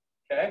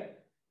 okay?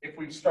 If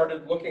we've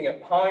started looking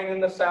at pine in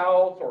the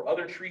south or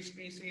other tree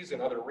species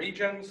in other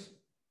regions,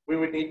 we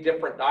would need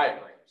different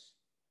diagrams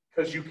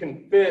because you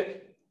can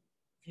fit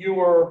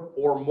fewer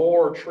or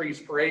more trees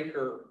per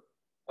acre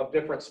of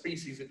different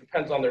species. It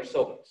depends on their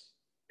silvics.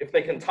 If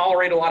they can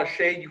tolerate a lot of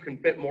shade, you can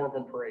fit more of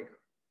them per acre.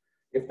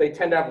 If they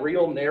tend to have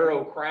real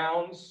narrow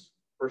crowns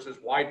versus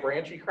wide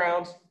branchy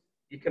crowns,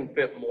 you can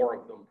fit more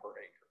of them per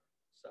acre.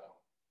 So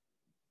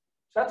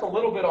that's a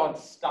little bit on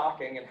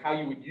stocking and how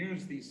you would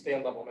use these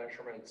stand level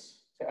measurements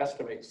to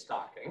estimate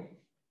stocking.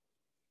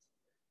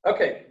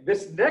 Okay,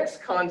 this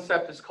next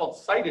concept is called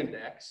site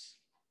index.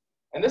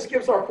 And this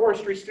gives our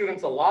forestry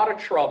students a lot of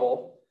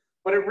trouble,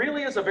 but it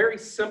really is a very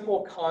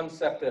simple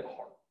concept at heart.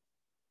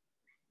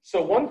 So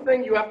one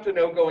thing you have to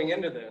know going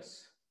into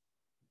this,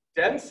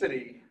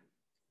 density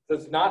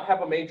does not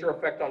have a major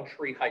effect on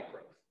tree height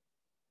growth.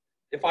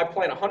 If I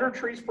plant 100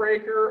 trees per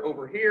acre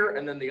over here,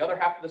 and then the other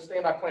half of the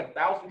stand, I plant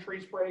 1,000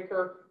 trees per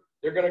acre,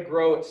 they're going to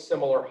grow at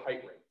similar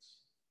height rates.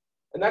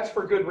 And that's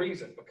for good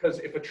reason, because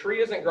if a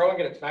tree isn't growing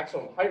at its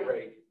maximum height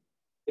rate,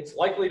 it's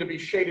likely to be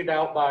shaded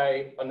out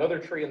by another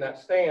tree in that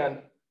stand.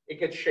 It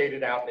gets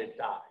shaded out and it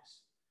dies.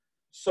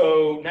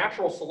 So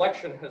natural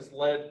selection has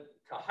led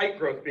to height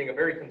growth being a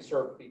very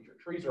conserved feature.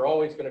 Trees are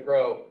always going to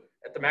grow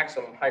at the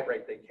maximum height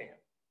rate they can.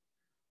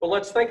 But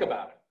let's think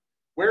about it.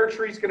 Where are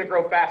trees going to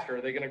grow faster?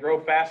 Are they going to grow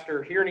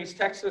faster here in East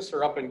Texas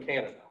or up in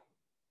Canada?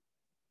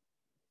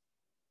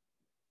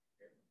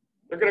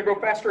 They're going to grow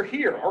faster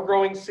here. Our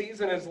growing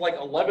season is like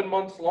 11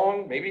 months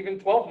long, maybe even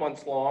 12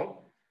 months long.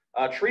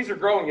 Trees are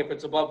growing if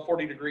it's above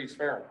 40 degrees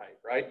Fahrenheit,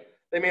 right?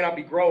 They may not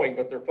be growing,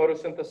 but they're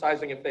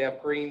photosynthesizing if they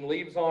have green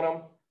leaves on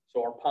them.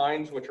 So our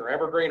pines, which are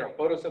evergreen, are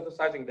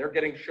photosynthesizing. They're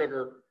getting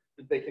sugar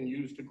that they can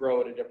use to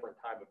grow at a different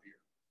time of year.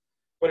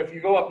 But if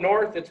you go up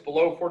north, it's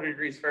below 40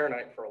 degrees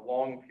Fahrenheit for a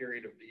long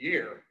period of the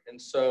year.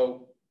 And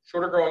so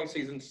shorter growing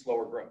seasons,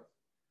 slower growth.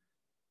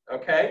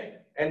 Okay?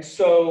 And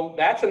so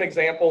that's an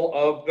example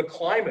of the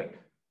climate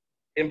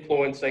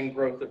influencing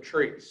growth of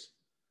trees.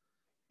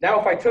 Now,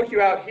 if I took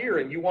you out here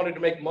and you wanted to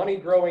make money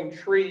growing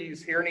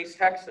trees here in East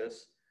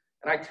Texas,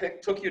 and I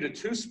took you to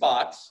 2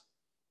 spots,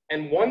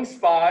 and one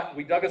spot,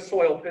 we dug a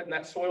soil pit, and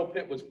that soil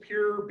pit was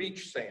pure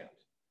beach sand,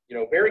 you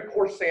know, very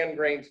coarse sand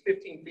grains,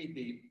 15 feet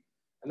deep.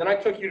 And then I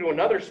took you to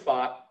another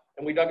spot,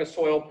 and we dug a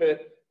soil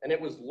pit, and it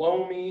was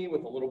loamy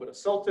with a little bit of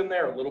silt in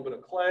there, a little bit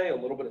of clay, a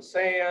little bit of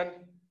sand.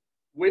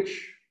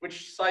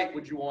 Which site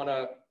would you want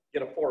to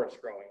get a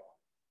forest growing on?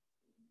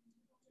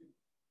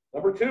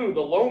 Number 2,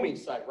 the loamy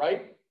site,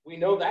 right? We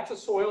know that's a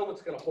soil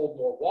that's going to hold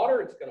more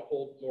water, it's going to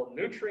hold more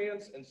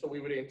nutrients, and so we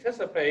would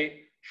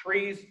anticipate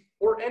trees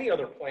or any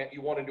other plant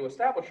you wanted to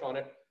establish on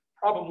it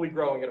probably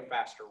growing at a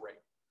faster rate.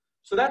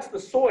 So that's the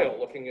soil,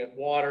 looking at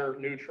water,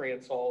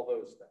 nutrients, all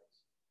those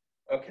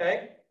things.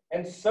 Okay?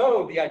 And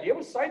so the idea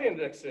with site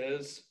index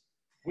is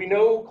we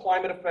know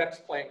climate affects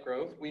plant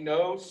growth, we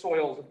know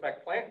soils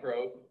affect plant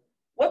growth.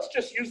 Let's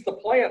just use the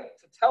plant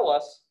to tell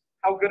us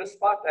how good a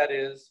spot that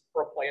is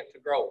for a plant to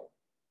grow in.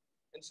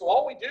 And so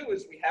all we do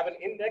is we have an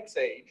index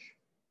age.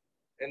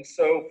 And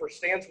so for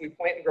stands we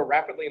plant and grow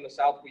rapidly in the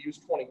South, we use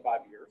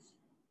 25 years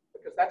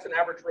because that's an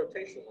average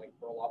rotation length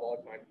for a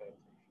live pine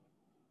plantation.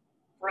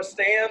 For a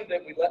stand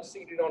that we let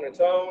seed it on its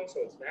own,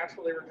 so it's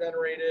naturally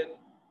regenerated,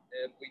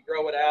 and we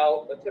grow it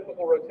out, the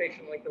typical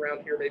rotation length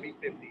around here may be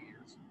 50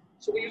 years.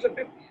 So we use a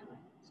 50-year.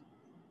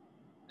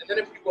 And then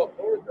if you go up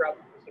north throughout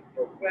the Pacific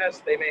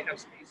Northwest, they may have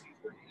species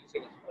where you're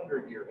using a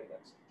 100-year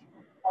index.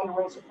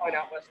 Ponderosa pine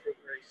out west grows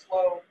very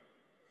slow,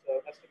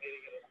 so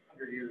estimating it at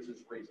 100 years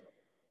is reasonable.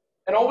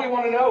 And all we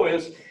want to know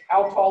is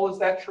how tall is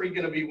that tree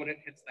going to be when it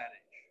hits that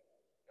age,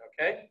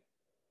 okay?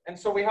 And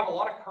so we have a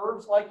lot of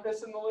curves like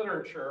this in the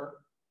literature,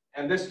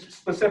 and this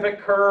specific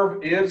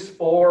curve is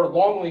for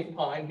longleaf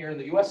pine here in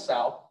the U.S.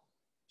 South.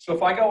 So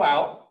if I go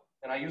out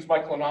and I use my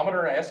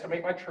clinometer and I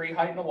estimate my tree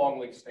height in a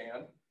longleaf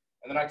stand,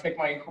 and then I take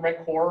my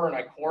increment corer and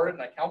I core it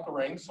and I count the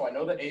rings, so I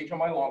know the age of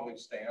my longleaf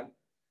stand.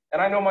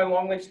 And I know my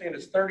longleaf stand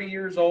is 30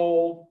 years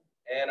old,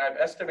 and I've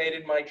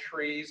estimated my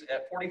trees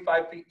at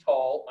 45 feet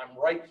tall. I'm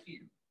right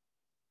here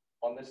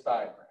on this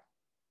diagram.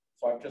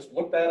 So I've just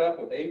looked that up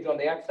with age on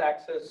the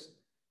x-axis,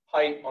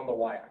 height on the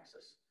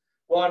y-axis.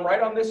 Well, I'm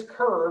right on this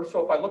curve,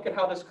 so if I look at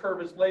how this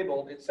curve is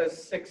labeled, it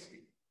says 60.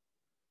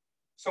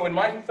 So in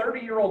my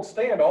 30-year-old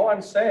stand, all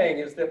I'm saying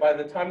is that by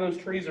the time those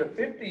trees are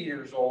 50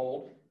 years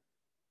old,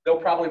 they'll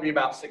probably be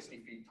about 60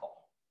 feet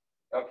tall,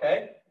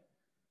 okay?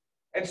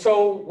 And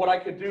so what I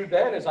could do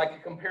then is I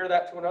could compare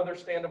that to another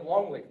stand of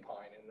longleaf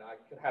pine, and I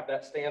could have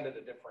that stand at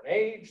a different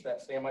age,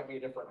 that stand might be a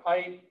different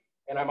height,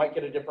 and I might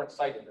get a different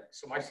site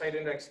index. So my site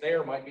index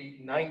there might be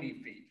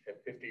 90 feet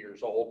at 50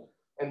 years old.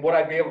 And what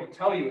I'd be able to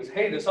tell you is,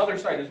 hey, this other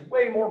site is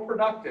way more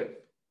productive.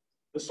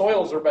 The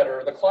soils are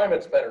better, the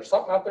climate's better,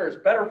 something out there is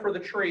better for the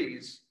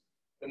trees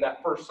than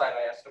that first site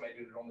I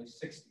estimated at only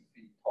 60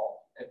 feet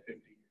tall at 50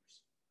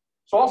 years.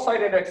 So all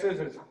site index is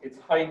its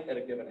height at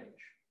a given age.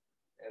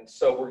 And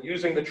so we're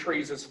using the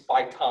trees as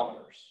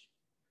phytometers.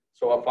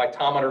 So a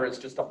phytometer is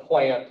just a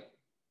plant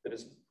that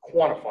is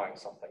quantifying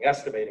something,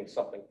 estimating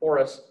something for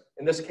us.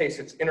 In this case,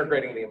 it's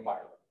integrating the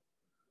environment.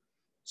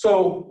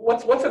 So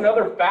what's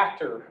another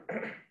factor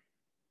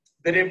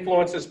that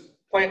influences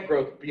plant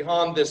growth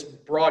beyond this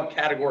broad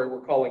category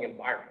we're calling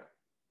environment?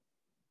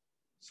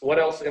 So what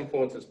else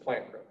influences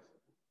plant growth?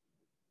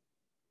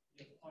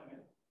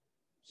 Climate.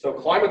 So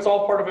climate's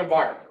all part of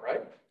environment,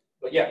 right?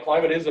 But yeah,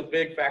 climate is a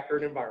big factor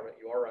in environment.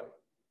 You are right.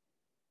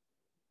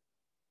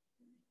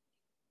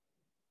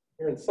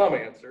 Hearing some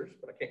answers,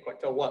 but I can't quite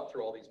tell what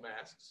through all these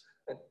masks.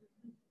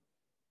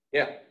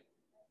 Yeah.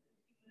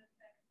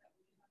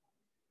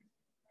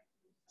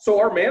 So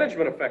our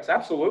management effects,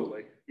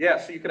 absolutely. Yeah,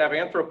 so you could have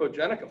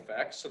anthropogenic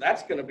effects. So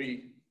that's going to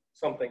be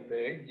something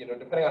big. You know,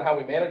 depending on how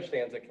we manage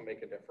stands, it can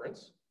make a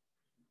difference.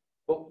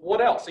 But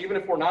what else? Even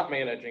if we're not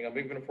managing them,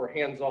 even if we're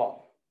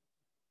hands-off.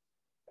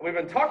 And we've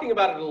been talking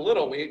about it a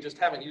little. We just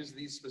haven't used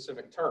these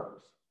specific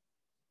terms.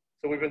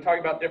 So we've been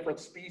talking about different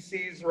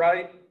species,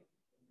 right?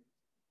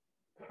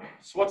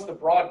 So what's the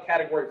broad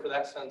category for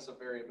that sense of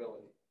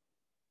variability?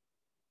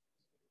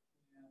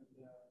 And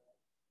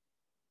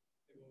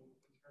it will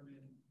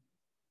determine,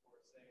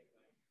 or say,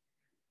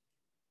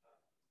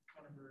 like,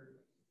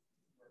 conifer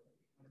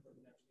would actually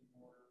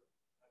more to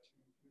a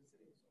city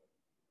soil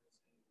versus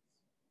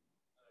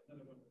none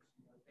of them are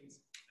more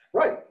basic.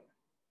 Right.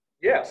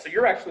 Yeah, so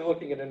you're actually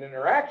looking at an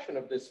interaction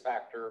of this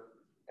factor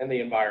and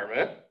the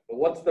environment. But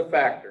what's the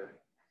factor?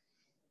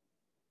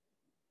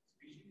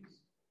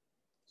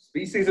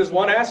 Species is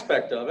one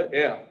aspect of it,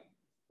 yeah.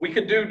 We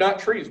could do not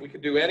trees, we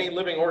could do any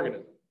living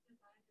organism.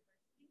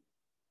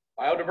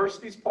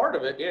 Biodiversity is part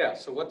of it, yeah.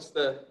 So what's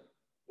the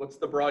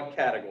broad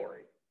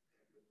category?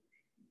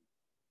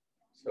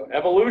 So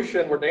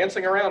evolution, we're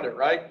dancing around it,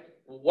 right?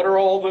 What are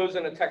all those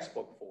in a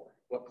textbook for?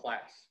 What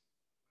class?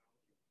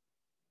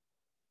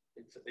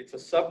 It's a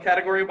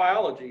subcategory of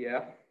biology,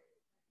 yeah.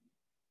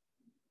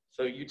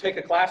 So you take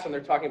a class and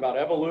they're talking about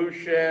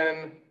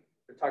evolution,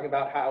 They're talking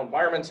about how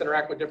environments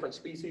interact with different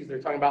species.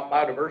 They're talking about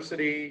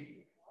biodiversity.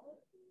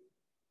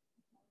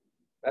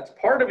 That's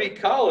part of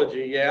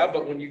ecology, yeah,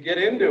 but when you get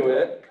into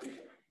it,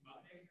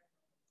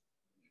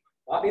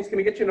 botany's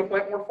going to get you into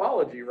plant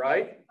morphology,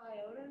 right?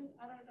 Biota?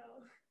 I don't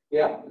know.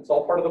 Yeah, it's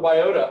all part of the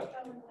biota.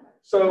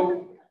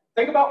 So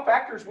think about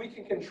factors we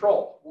can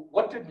control.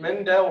 What did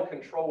Mendel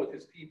control with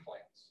his pea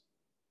plants?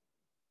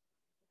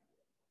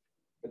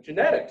 The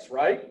genetics,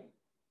 right?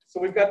 So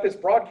we've got this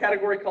broad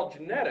category called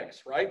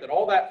genetics, right, that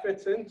all that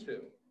fits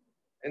into.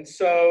 And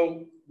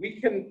so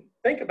we can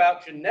think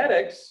about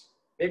genetics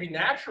maybe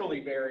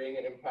naturally varying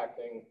and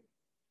impacting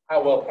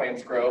how well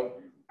plants grow,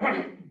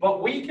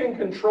 but we can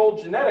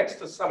control genetics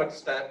to some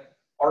extent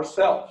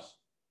ourselves.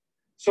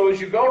 So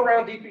as you go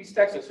around Deep East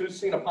Texas, who's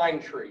seen a pine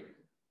tree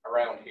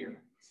around here?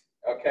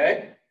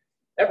 Okay,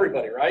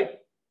 everybody, right?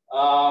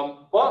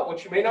 But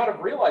what you may not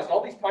have realized,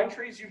 all these pine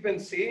trees you've been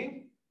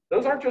seeing,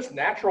 those aren't just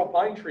natural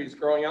pine trees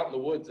growing out in the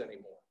woods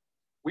anymore.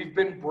 We've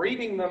been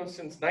breeding them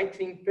since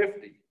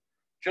 1950.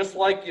 Just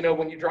like, you know,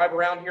 when you drive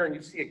around here and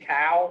you see a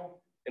cow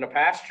in a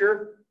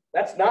pasture,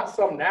 that's not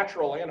some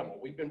natural animal.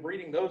 We've been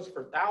breeding those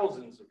for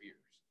thousands of years.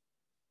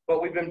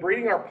 But we've been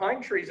breeding our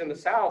pine trees in the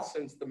South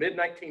since the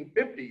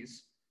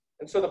mid-1950s.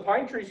 And so the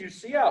pine trees you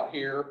see out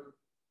here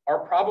are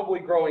probably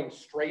growing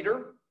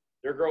straighter,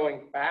 they're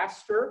growing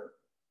faster,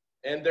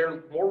 and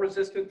they're more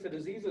resistant to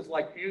diseases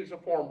like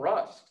fusiform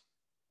rust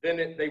than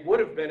they would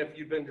have been if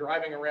you'd been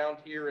driving around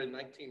here in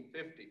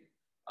 1950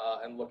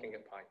 and looking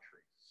at pine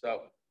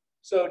trees.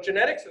 So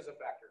genetics is a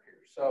factor here.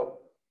 So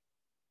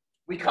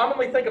we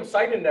commonly think of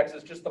site index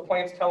as just the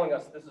plants telling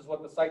us this is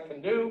what the site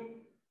can do.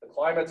 The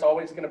climate's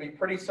always going to be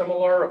pretty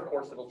similar. Of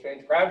course, it'll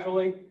change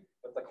gradually,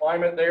 but the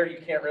climate there, you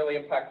can't really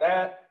impact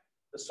that.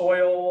 The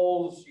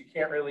soils, you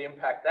can't really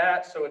impact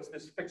that. So it's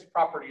this fixed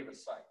property of the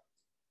site.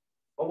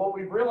 But what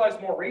we've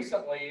realized more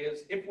recently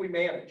is if we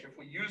manage, if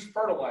we use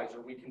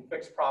fertilizer, we can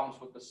fix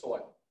problems with the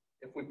soil.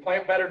 If we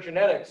plant better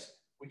genetics,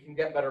 we can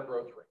get better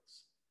growth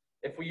rates.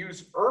 If we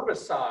use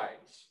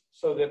herbicides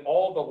so that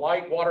all the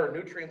light, water, and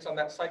nutrients on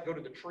that site go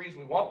to the trees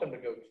we want them to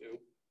go to,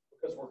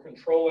 because we're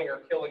controlling or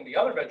killing the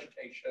other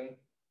vegetation,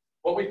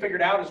 what we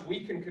figured out is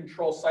we can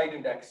control site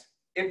index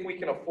if we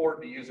can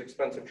afford to use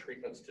expensive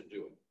treatments to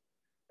do it.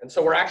 And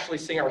so we're actually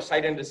seeing our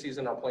site indices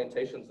in our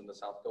plantations in the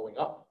South going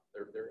up.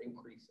 They're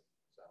increasing.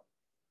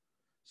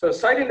 So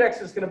site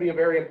index is going to be a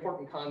very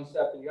important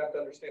concept, and you have to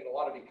understand a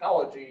lot of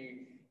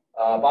ecology,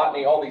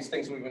 botany, all these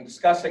things we've been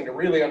discussing to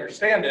really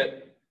understand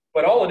it.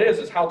 But all it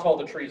is how tall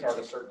the trees are at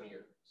a certain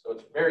year. So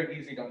it's very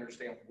easy to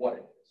understand what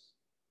it is.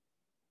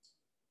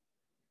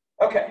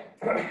 Okay,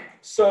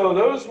 so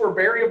those were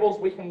variables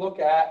we can look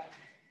at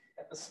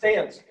the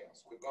stand scale.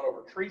 So we've gone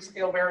over tree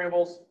scale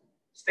variables,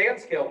 stand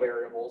scale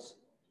variables.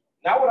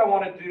 Now what I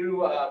want to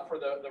do for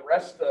the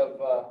rest of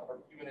our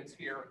few minutes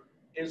here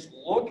is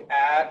look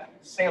at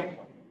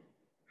sampling.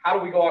 How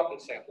do we go out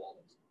and sample all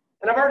this?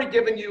 And I've already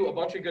given you a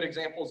bunch of good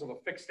examples of a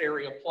fixed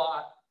area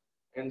plot.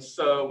 And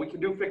so we can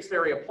do fixed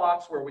area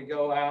plots where we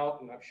go out,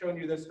 and I've shown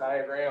you this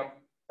diagram.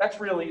 That's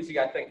real easy,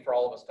 I think, for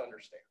all of us to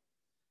understand.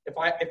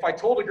 If I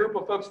told a group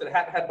of folks that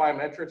hadn't had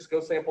biometrics,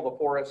 go sample the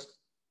forest,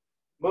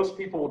 most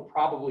people would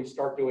probably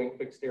start doing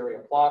fixed area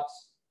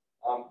plots.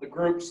 The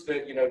groups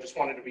that, you know, just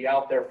wanted to be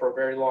out there for a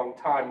very long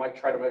time might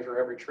try to measure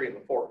every tree in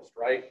the forest,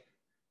 right?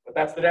 But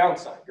that's the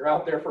downside. You're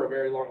out there for a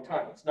very long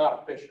time. It's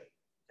not efficient,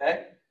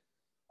 okay?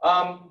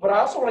 But I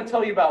also want to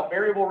tell you about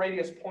variable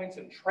radius points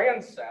and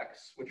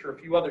transects, which are a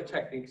few other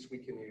techniques we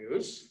can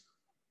use.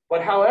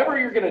 But however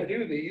you're going to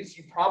do these,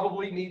 you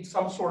probably need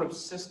some sort of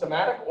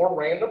systematic or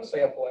random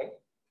sampling.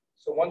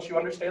 So once you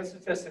understand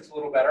statistics a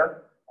little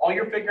better, all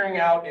you're figuring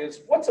out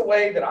is what's a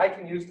way that I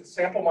can use to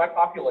sample my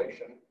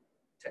population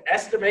to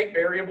estimate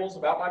variables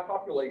about my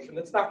population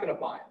that's not going to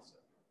bias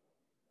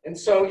it. And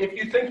so if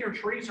you think your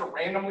trees are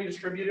randomly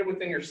distributed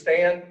within your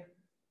stand,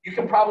 you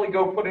can probably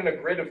go put in a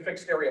grid of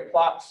fixed area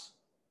plots,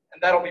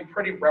 and that'll be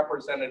pretty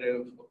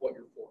representative of what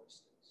your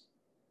forest is.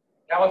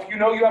 Now, if you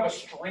know you have a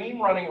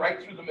stream running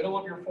right through the middle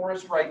of your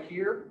forest right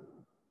here,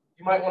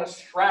 you might want to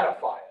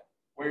stratify it,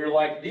 where you're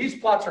like, these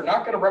plots are not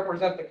going to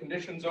represent the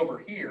conditions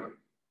over here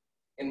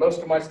in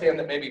most of my stand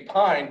that may be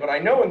pine, but I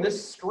know in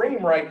this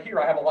stream right here,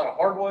 I have a lot of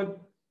hardwood,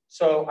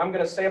 so I'm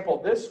going to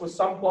sample this with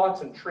some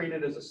plots and treat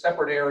it as a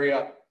separate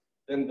area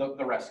than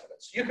the rest of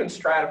it. So you can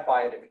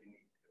stratify it if you need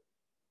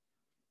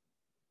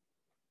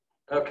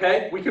to.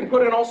 Okay, we can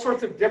put in all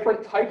sorts of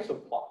different types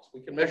of plots. We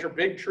can measure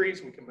big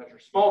trees, we can measure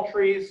small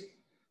trees,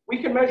 we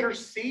can measure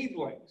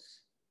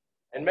seedlings.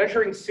 And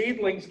measuring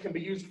seedlings can be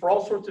used for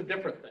all sorts of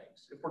different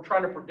things. If we're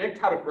trying to predict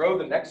how to grow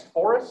the next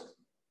forest,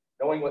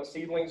 knowing what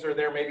seedlings are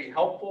there may be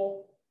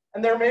helpful.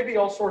 And there may be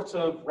all sorts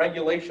of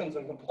regulations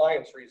and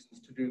compliance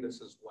reasons to do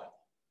this as well.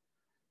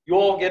 You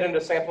all get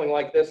into sampling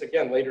like this,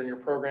 again, later in your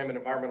program in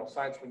environmental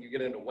science when you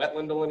get into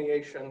wetland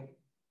delineation.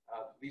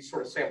 These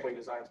sort of sampling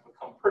designs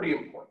become pretty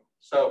important.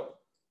 So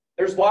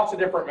there's lots of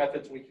different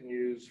methods we can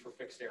use for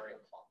fixed area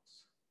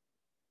plots.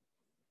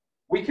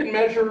 We can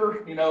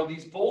measure,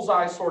 these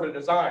bullseye sort of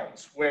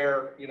designs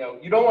where, you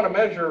don't want to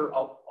measure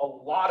a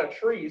lot of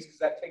trees because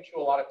that takes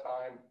you a lot of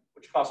time,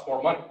 which costs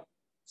more money.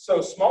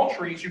 So small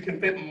trees, you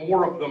can fit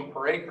more of them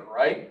per acre,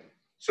 right?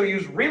 So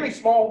use really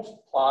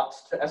small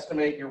plots to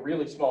estimate your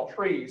really small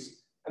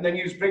trees, and then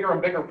use bigger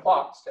and bigger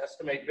plots to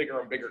estimate bigger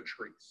and bigger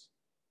trees,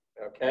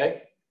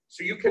 okay?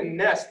 So you can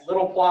nest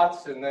little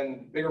plots and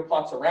then bigger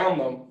plots around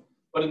them,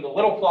 but in the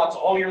little plots,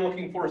 all you're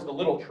looking for is the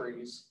little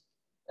trees,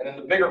 and in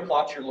the bigger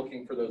plots, you're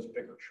looking for those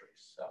bigger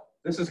trees. So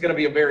this is going to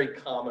be a very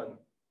common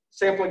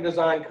sampling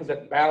design because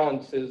it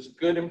balances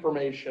good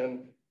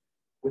information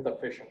with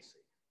efficiency.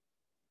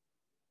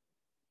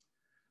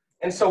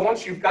 And so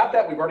once you've got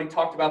that, we've already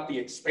talked about the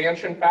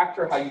expansion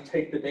factor, how you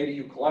take the data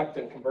you collect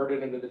and convert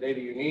it into the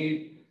data you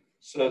need.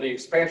 So the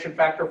expansion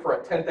factor for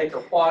a 10th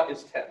acre plot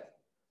is 10.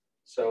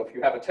 So if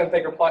you have a 10th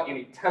acre plot, you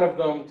need 10 of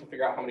them to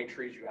figure out how many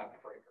trees you have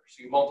per acre.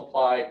 So you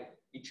multiply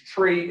each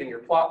tree in your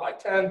plot by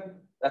 10.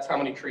 That's how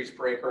many trees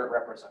per acre it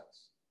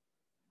represents.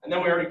 And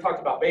then we already talked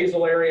about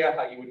basal area,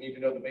 how you would need to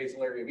know the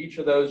basal area of each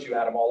of those. You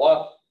add them all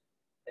up,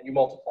 and you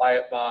multiply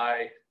it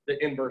by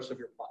the inverse of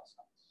your plot size.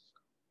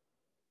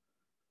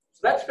 So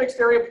that's fixed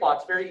area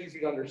plots, very easy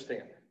to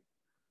understand.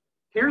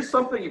 Here's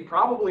something you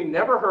probably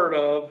never heard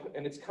of,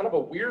 and it's kind of a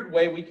weird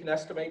way we can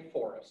estimate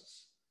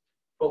forests.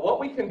 But what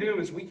we can do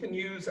is we can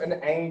use an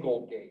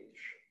angle gauge.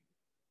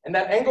 And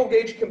that angle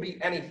gauge can be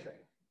anything.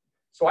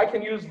 So I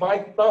can use my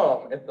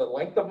thumb at the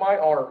length of my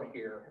arm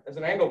here as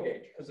an angle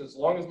gauge, because as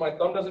long as my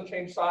thumb doesn't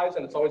change size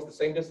and it's always the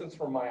same distance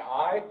from my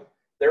eye,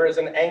 there is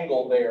an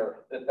angle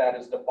there that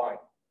is defined.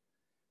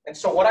 And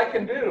so what I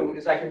can do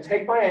is I can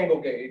take my angle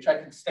gauge, I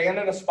can stand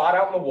in a spot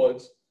out in the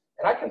woods,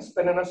 and I can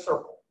spin in a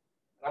circle.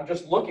 And I'm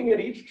just looking at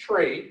each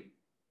tree,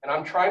 and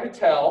I'm trying to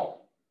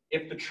tell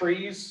if the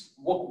trees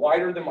look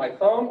wider than my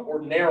thumb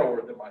or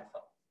narrower than my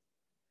thumb.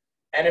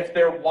 And if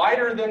they're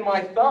wider than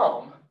my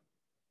thumb,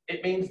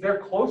 it means they're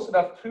close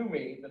enough to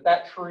me that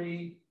that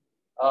tree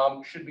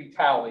should be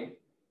tallied.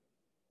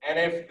 And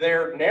if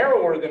they're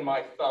narrower than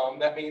my thumb,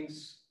 that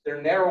means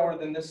they're narrower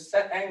than this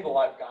set angle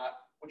I've got,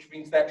 which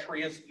means that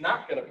tree is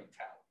not going to be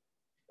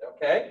tallied,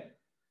 okay?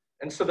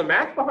 And so the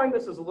math behind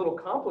this is a little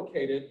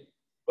complicated,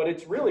 but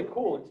it's really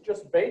cool. It's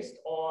just based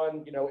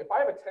on, if I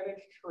have a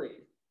 10-inch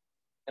tree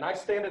and I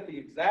stand at the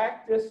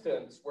exact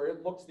distance where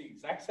it looks the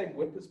exact same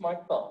width as my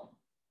thumb,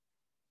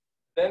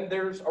 then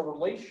there's a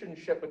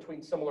relationship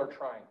between similar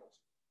triangles.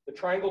 The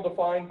triangle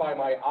defined by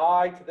my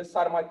eye to this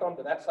side of my thumb,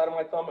 to that side of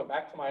my thumb, and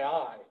back to my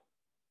eye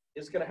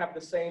is going to have the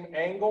same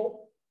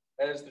angle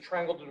as the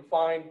triangle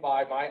defined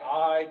by my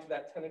eye to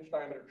that 10-inch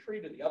diameter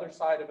tree to the other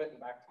side of it and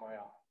back to my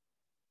eye.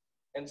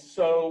 And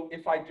so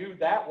if I do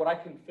that, what I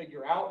can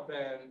figure out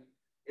then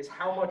is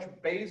how much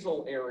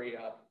basal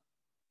area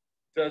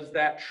does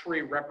that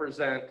tree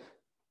represent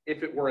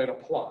if it were in a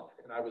plot.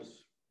 And I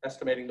was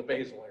estimating the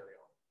basal area.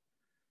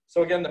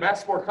 So again, the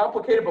math's more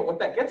complicated, but what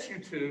that gets you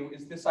to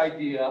is this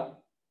idea: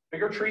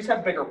 bigger trees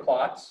have bigger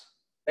plots.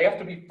 They have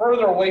to be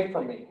further away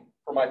from me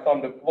for my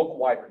thumb to look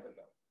wider than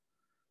them.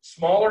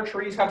 Smaller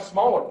trees have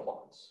smaller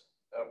plots,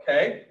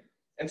 okay?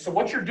 And so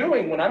what you're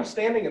doing when I'm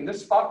standing in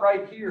this spot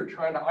right here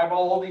trying to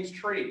eyeball all these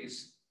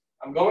trees,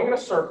 I'm going in a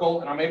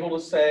circle and I'm able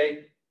to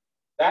say,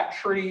 that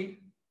tree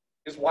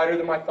is wider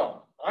than my thumb.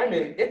 I'm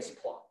in its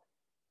plot.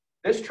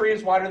 This tree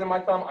is wider than my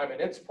thumb. I'm in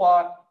its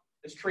plot.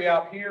 This tree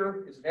out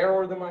here is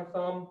narrower than my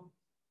thumb.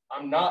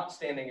 I'm not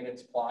standing in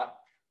its plot.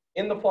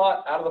 In the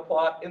plot, out of the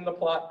plot, in the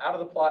plot, out of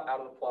the plot,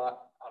 out of the plot,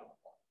 out of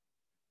the plot.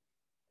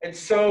 And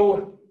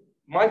so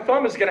my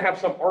thumb is going to have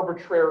some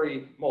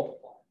arbitrary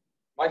multiplier.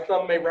 My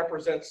thumb may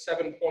represent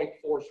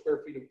 7.4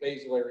 square feet of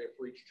basal area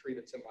for each tree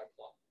that's in my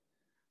plot.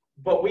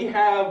 But we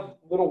have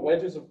little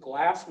wedges of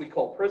glass we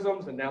call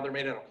prisms, and now they're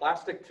made out of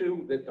plastic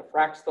too, that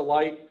diffracts the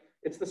light.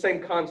 It's the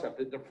same concept.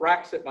 It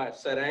diffracts it by a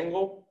set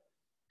angle.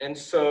 And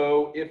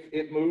so if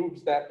it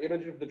moves that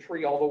image of the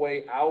tree all the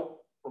way out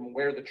from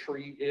where the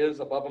tree is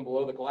above and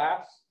below the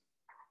glass,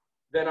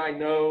 then I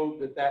know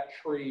that that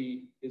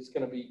tree is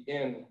going to be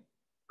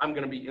I'm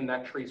going to be in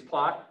that tree's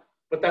plot.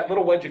 But that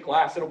little wedge of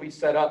glass, it'll be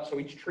set up so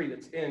each tree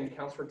that's in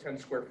counts for 10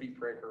 square feet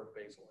per acre of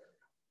basal area.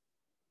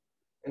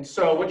 And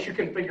so what you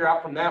can figure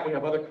out from that, we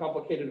have other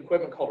complicated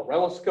equipment called a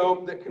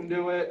reloscope that can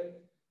do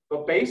it.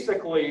 But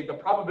basically, the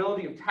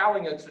probability of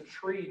tallying it's a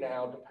tree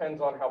now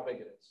depends on how big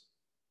it is.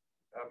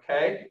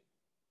 Okay?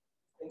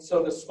 And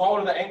so the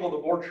smaller the angle, the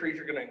more trees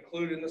you're going to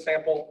include in the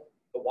sample.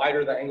 The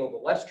wider the angle, the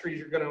less trees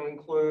you're going to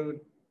include.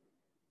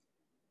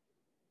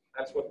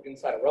 That's what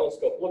inside a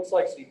reloscope looks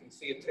like. So you can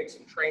see it takes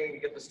some training to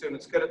get the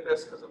students good at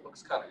this because it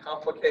looks kind of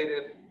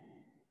complicated.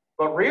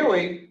 But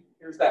really,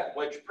 here's that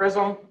wedge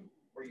prism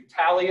where you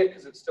tally it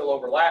because it still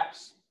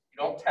overlaps. You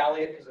don't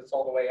tally it because it's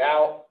all the way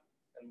out.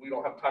 And we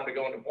don't have time to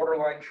go into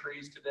borderline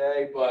trees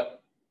today,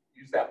 but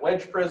use that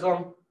wedge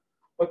prism.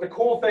 But the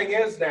cool thing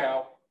is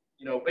now,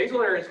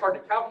 basal area is hard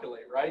to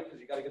calculate, right? Because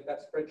you got to get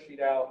that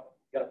spreadsheet out.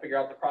 You got to figure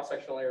out the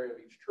cross-sectional area of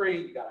each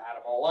tree. You got to add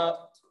them all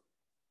up.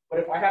 But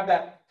if I have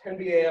that 10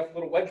 BAF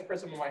little wedge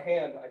prism in my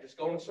hand, I just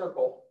go in a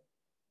circle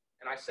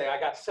and I say, I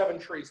got 7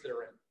 trees that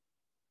are in.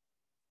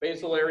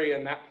 Basal area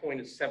in that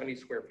point is 70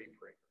 square feet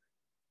per acre.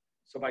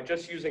 So by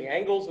just using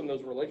angles and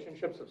those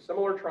relationships of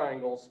similar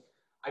triangles,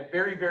 I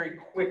very, very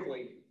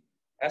quickly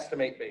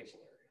estimate basal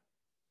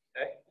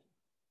area, okay?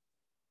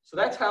 So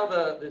that's how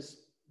this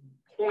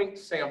point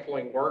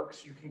sampling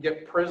works. You can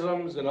get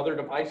prisms and other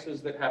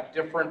devices that have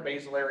different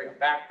basal area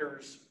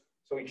factors.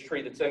 So each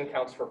tree that's in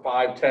counts for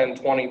 5, 10,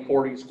 20,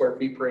 40 square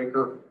feet per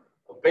acre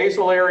of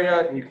basal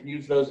area, and you can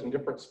use those in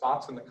different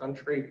spots in the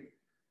country,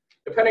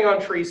 depending on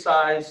tree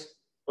size,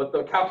 but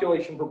the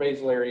calculation for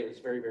basal area is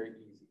very, very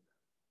easy,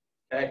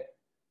 okay?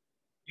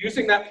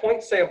 Using that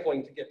point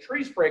sampling to get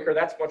trees per acre,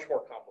 that's much more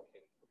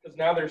complicated, because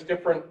now there's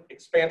different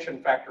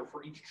expansion factor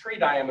for each tree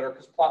diameter,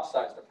 because plot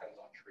size depends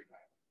on tree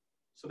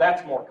diameter. So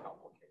that's more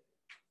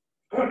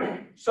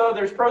complicated. So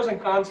there's pros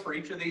and cons for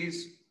each of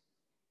these.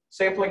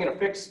 Sampling in a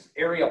fixed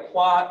area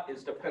plot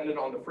is dependent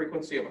on the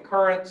frequency of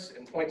occurrence,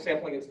 and point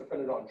sampling is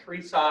dependent on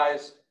tree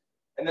size.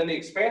 And then the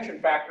expansion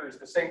factor is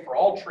the same for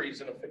all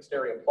trees in a fixed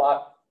area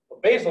plot.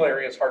 But basal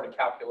area is hard to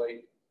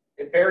calculate.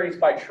 It varies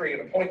by tree in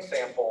a point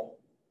sample,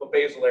 but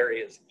basal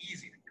area is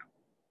easy to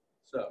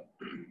calculate.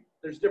 So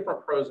there's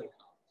different pros and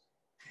cons.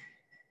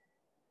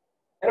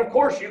 And of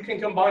course, you can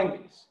combine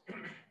these.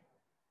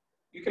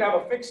 You can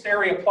have a fixed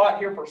area plot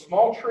here for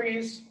small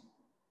trees,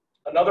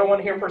 another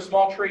one here for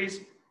small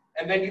trees,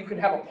 and then you can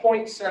have a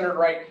point centered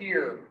right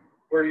here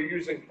where you're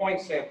using point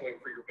sampling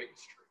for your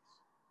biggest trees.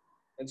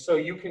 And so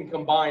you can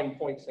combine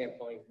point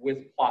sampling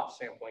with plot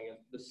sampling in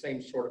the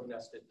same sort of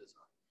nested design.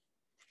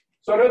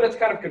 So I know that's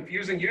kind of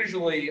confusing.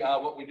 Usually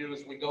what we do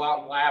is we go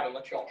out in lab and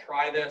let y'all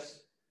try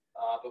this,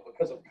 but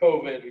because of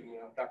COVID,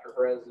 Dr.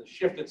 Jerez has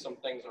shifted some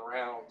things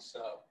around.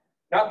 So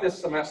not this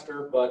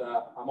semester, but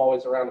I'm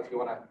always around if you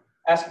want to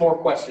ask more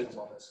questions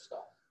on this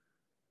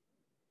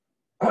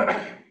stuff.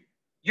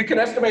 You can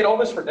estimate all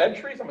this for dead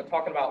trees. I'm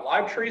talking about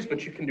live trees,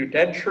 but you can do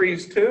dead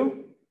trees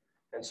too.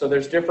 And so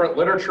there's different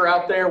literature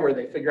out there where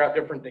they figure out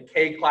different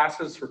decay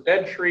classes for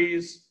dead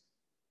trees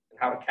and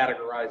how to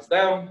categorize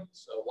them.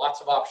 So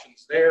lots of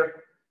options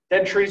there.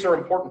 Dead trees are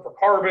important for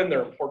carbon.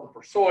 They're important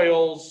for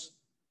soils.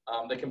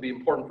 They can be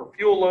important for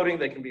fuel loading.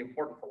 They can be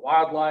important for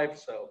wildlife.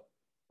 So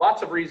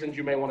lots of reasons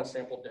you may want to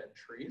sample dead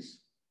trees.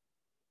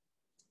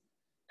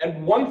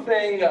 And one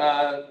thing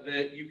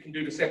that you can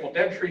do to sample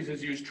dead trees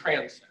is use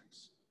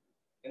transects.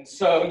 And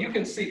so you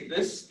can see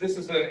this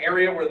is an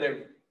area where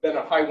there's been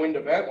a high wind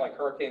event like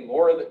Hurricane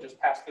Laura that just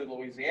passed through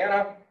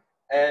Louisiana.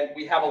 And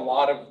we have a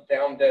lot of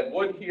down dead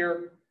wood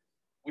here.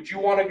 Would you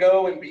want to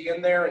go and be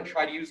in there and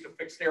try to use the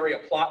fixed area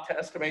plot to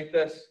estimate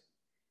this?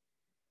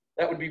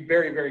 That would be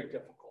very, very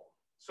difficult.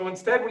 So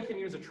instead we can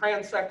use a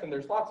transect, and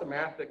there's lots of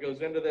math that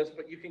goes into this,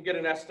 but you can get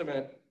an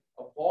estimate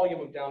of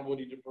volume of down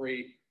woody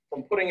debris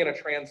from putting in a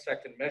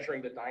transect and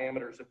measuring the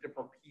diameters of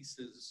different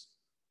pieces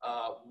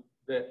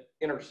that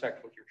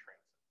intersect with your transect.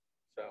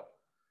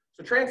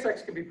 So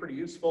transects can be pretty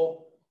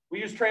useful. We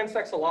use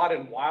transects a lot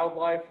in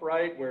wildlife,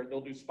 right, where they'll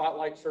do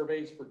spotlight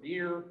surveys for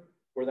deer,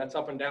 where that's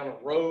up and down a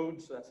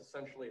road. So that's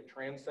essentially a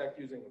transect,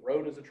 using the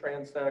road as a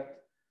transect.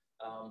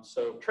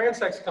 So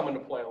transects come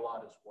into play a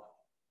lot as well.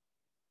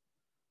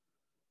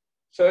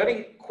 So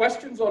any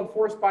questions on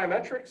forest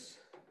biometrics?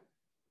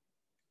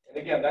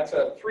 And again, that's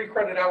a 3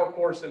 credit hour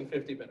course in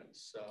 50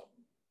 minutes. So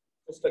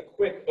just a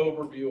quick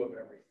overview of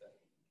everything.